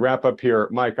 guys, as we wrap up here,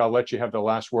 Mike, I'll let you have the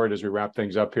last word as we wrap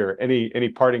things up here. Any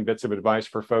parting bits of advice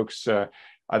for folks,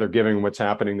 either given what's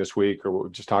happening this week or what we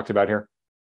just talked about here?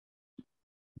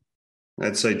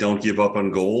 I'd say don't give up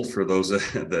on gold. For those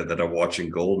that are watching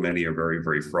gold, many are very,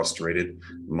 very frustrated.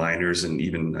 Miners, and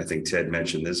even I think Ted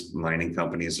mentioned this, mining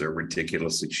companies are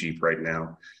ridiculously cheap right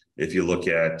now. If you look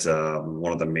at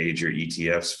one of the major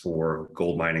ETFs for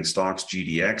gold mining stocks,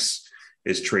 GDX,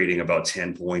 is trading about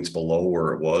 10 points below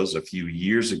where it was a few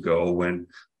years ago when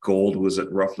gold was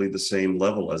at roughly the same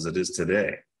level as it is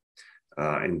today.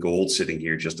 And gold sitting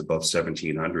here just above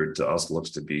 1,700 to us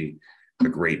looks to be a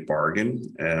great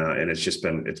bargain, and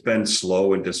it's been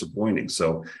slow and disappointing.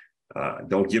 So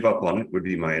don't give up on it would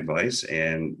be my advice,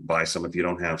 and buy some if you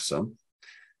don't have some.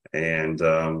 And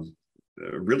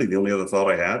really the only other thought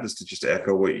I have is to just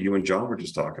echo what you and John were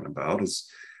just talking about, is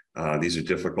these are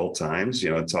difficult times,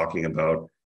 talking about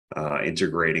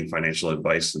Integrating financial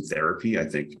advice and therapy, I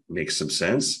think, makes some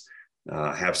sense.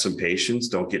 Have some patience.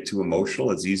 Don't get too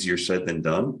emotional. It's easier said than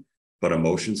done, but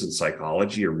emotions and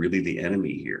psychology are really the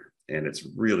enemy here. And it's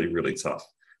really, really tough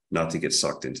not to get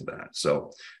sucked into that.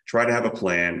 So try to have a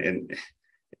plan. And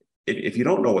if you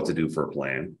don't know what to do for a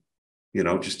plan,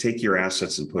 just take your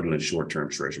assets and put it in short-term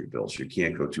treasury bills. You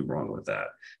can't go too wrong with that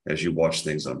as you watch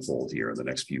things unfold here in the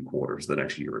next few quarters, the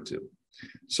next year or two.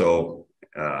 So,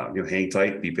 hang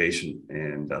tight, be patient,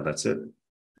 and that's it.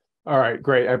 All right,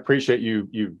 great. I appreciate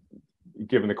you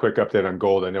giving the quick update on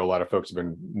gold. I know a lot of folks have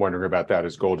been wondering about that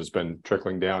as gold has been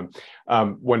trickling down.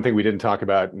 One thing we didn't talk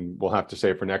about, and we'll have to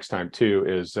save for next time too,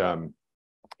 is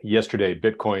yesterday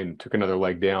Bitcoin took another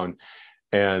leg down.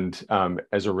 And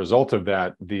as a result of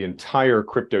that, the entire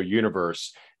crypto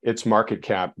universe, its market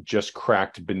cap just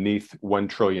cracked beneath $1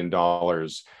 trillion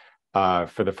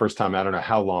for the first time. I don't know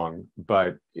how long,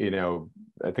 but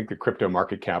I think the crypto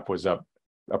market cap was up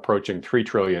approaching 3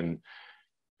 trillion,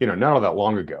 not all that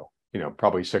long ago,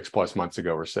 probably 6+ months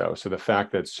ago or so. So the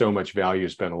fact that so much value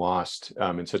has been lost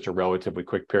in such a relatively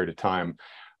quick period of time,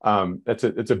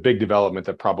 it's a big development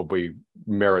that probably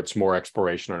merits more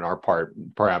exploration on our part,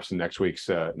 perhaps in next week's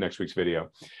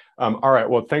video. All right,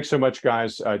 well, thanks so much,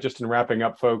 guys. Just in wrapping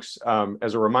up, folks,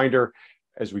 as a reminder,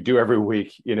 as we do every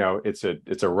week,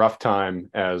 it's a rough time,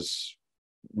 as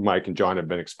Mike and John have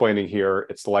been explaining here.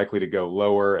 It's likely to go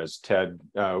lower, as Ted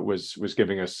was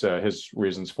giving us his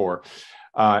reasons for.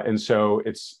 And so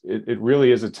it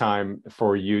really is a time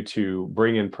for you to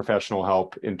bring in professional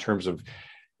help in terms of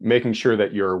making sure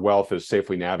that your wealth is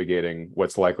safely navigating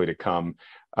what's likely to come.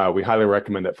 We highly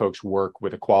recommend that folks work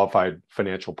with a qualified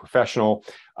financial professional,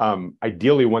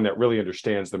 ideally one that really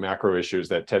understands the macro issues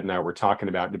that Ted and I were talking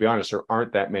about. And to be honest, there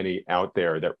aren't that many out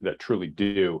there that truly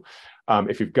do.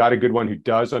 If you've got a good one who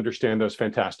does understand those,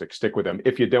 fantastic, stick with them.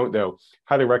 If you don't, though,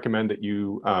 highly recommend that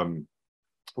you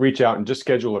reach out and just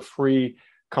schedule a free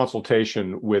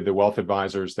consultation with the wealth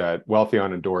advisors that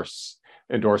Wealthion endorses,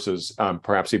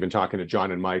 perhaps even talking to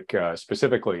John and Mike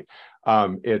specifically.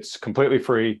 It's completely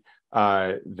free.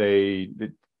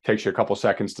 It takes you a couple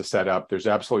seconds to set up. There's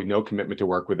absolutely no commitment to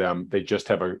work with them. They just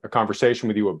have a conversation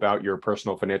with you about your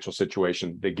personal financial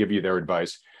situation. They give you their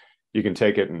advice. You can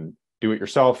take it and do it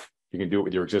yourself. You can do it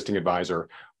with your existing advisor,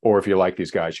 or if you like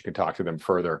these guys, you can talk to them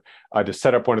further. To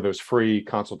set up one of those free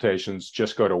consultations,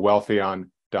 just go to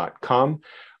wealthion.com.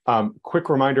 Quick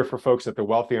reminder for folks that the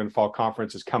Wealthion Fall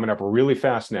Conference is coming up really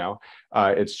fast now.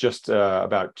 It's just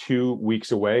about 2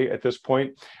 weeks away at this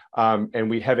point. And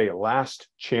we have a last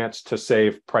chance to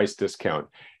save price discount.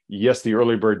 Yes, the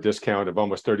early bird discount of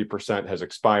almost 30% has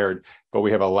expired, but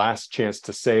we have a last chance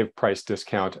to save price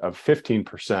discount of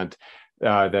 15%.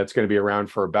 That's going to be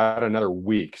around for about another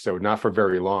week, so not for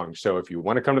very long. So if you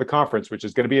want to come to the conference, which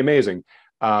is going to be amazing,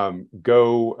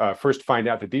 go first find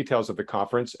out the details of the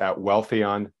conference at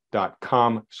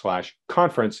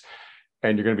wealthion.com/conference,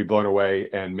 and you're going to be blown away.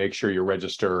 And make sure you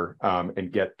register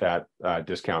and get that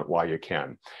discount while you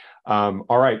can. All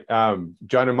right,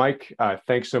 John and Mike,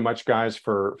 thanks so much, guys,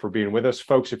 for being with us.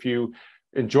 Folks, if you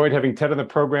enjoyed having Ted on the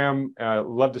program,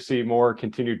 love to see more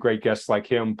continued great guests like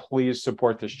him. Please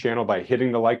support this channel by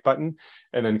hitting the like button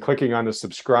and then clicking on the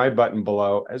subscribe button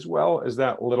below, as well as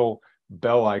that little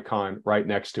bell icon right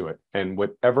next to it. And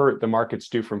whatever the markets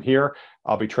do from here,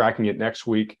 I'll be tracking it next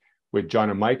week with John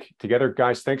and Mike together.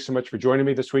 Guys, thanks so much for joining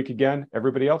me this week again.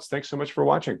 Everybody else, thanks so much for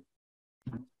watching.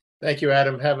 Thank you,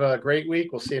 Adam. Have a great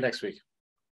week. We'll see you next week.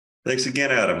 Thanks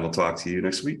again, Adam. We'll talk to you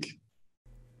next week.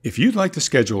 If you'd like to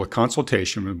schedule a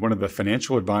consultation with one of the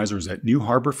financial advisors at New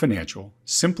Harbor Financial,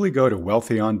 simply go to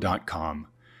wealthion.com.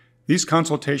 These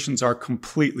consultations are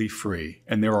completely free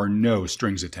and there are no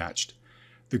strings attached.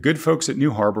 The good folks at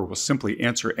New Harbor will simply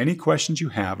answer any questions you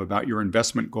have about your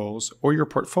investment goals or your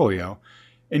portfolio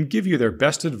and give you their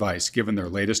best advice given their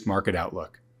latest market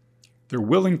outlook. They're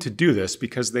willing to do this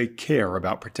because they care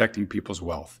about protecting people's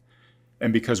wealth,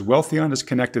 and because Wealthion has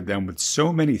connected them with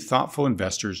so many thoughtful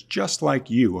investors just like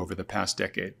you over the past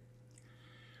decade.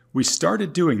 We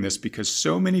started doing this because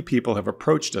so many people have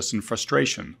approached us in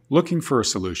frustration, looking for a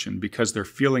solution because they're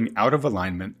feeling out of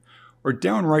alignment or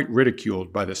downright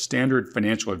ridiculed by the standard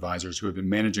financial advisors who have been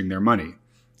managing their money.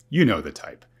 You know the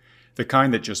type. The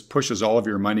kind that just pushes all of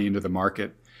your money into the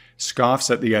market, scoffs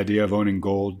at the idea of owning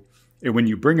gold, and when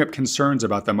you bring up concerns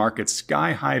about the market's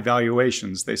sky-high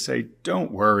valuations, they say,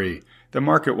 "Don't worry, the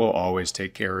market will always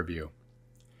take care of you."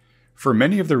 For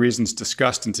many of the reasons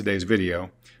discussed in today's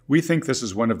video, we think this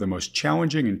is one of the most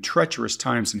challenging and treacherous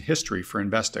times in history for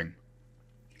investing.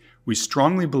 We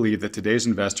strongly believe that today's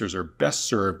investors are best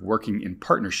served working in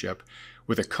partnership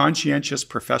with a conscientious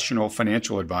professional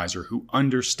financial advisor who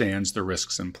understands the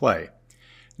risks in play.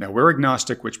 Now, we're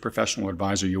agnostic which professional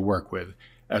advisor you work with,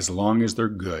 as long as they're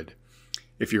good.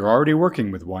 If you're already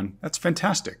working with one, that's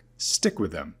fantastic. Stick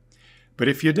with them. But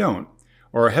if you don't,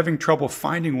 or are having trouble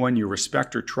finding one you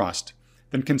respect or trust,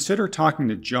 then consider talking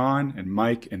to John and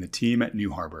Mike and the team at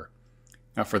New Harbor.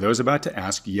 Now, for those about to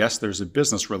ask, yes, there's a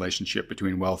business relationship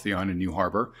between Wealthion and New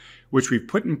Harbor, which we've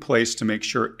put in place to make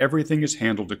sure everything is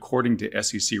handled according to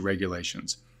SEC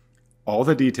regulations. All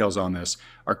the details on this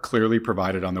are clearly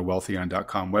provided on the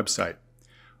wealthion.com website.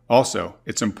 Also,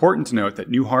 it's important to note that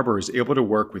New Harbor is able to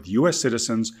work with U.S.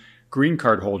 citizens, green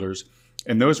card holders,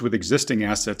 and those with existing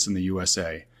assets in the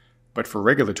USA. But for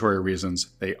regulatory reasons,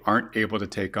 they aren't able to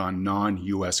take on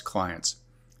non-U.S. clients.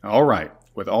 All right,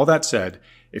 with all that said,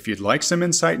 if you'd like some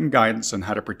insight and guidance on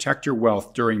how to protect your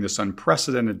wealth during this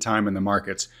unprecedented time in the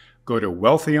markets, go to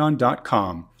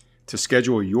wealthion.com to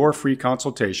schedule your free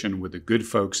consultation with the good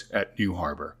folks at New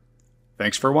Harbor.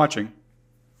 Thanks for watching.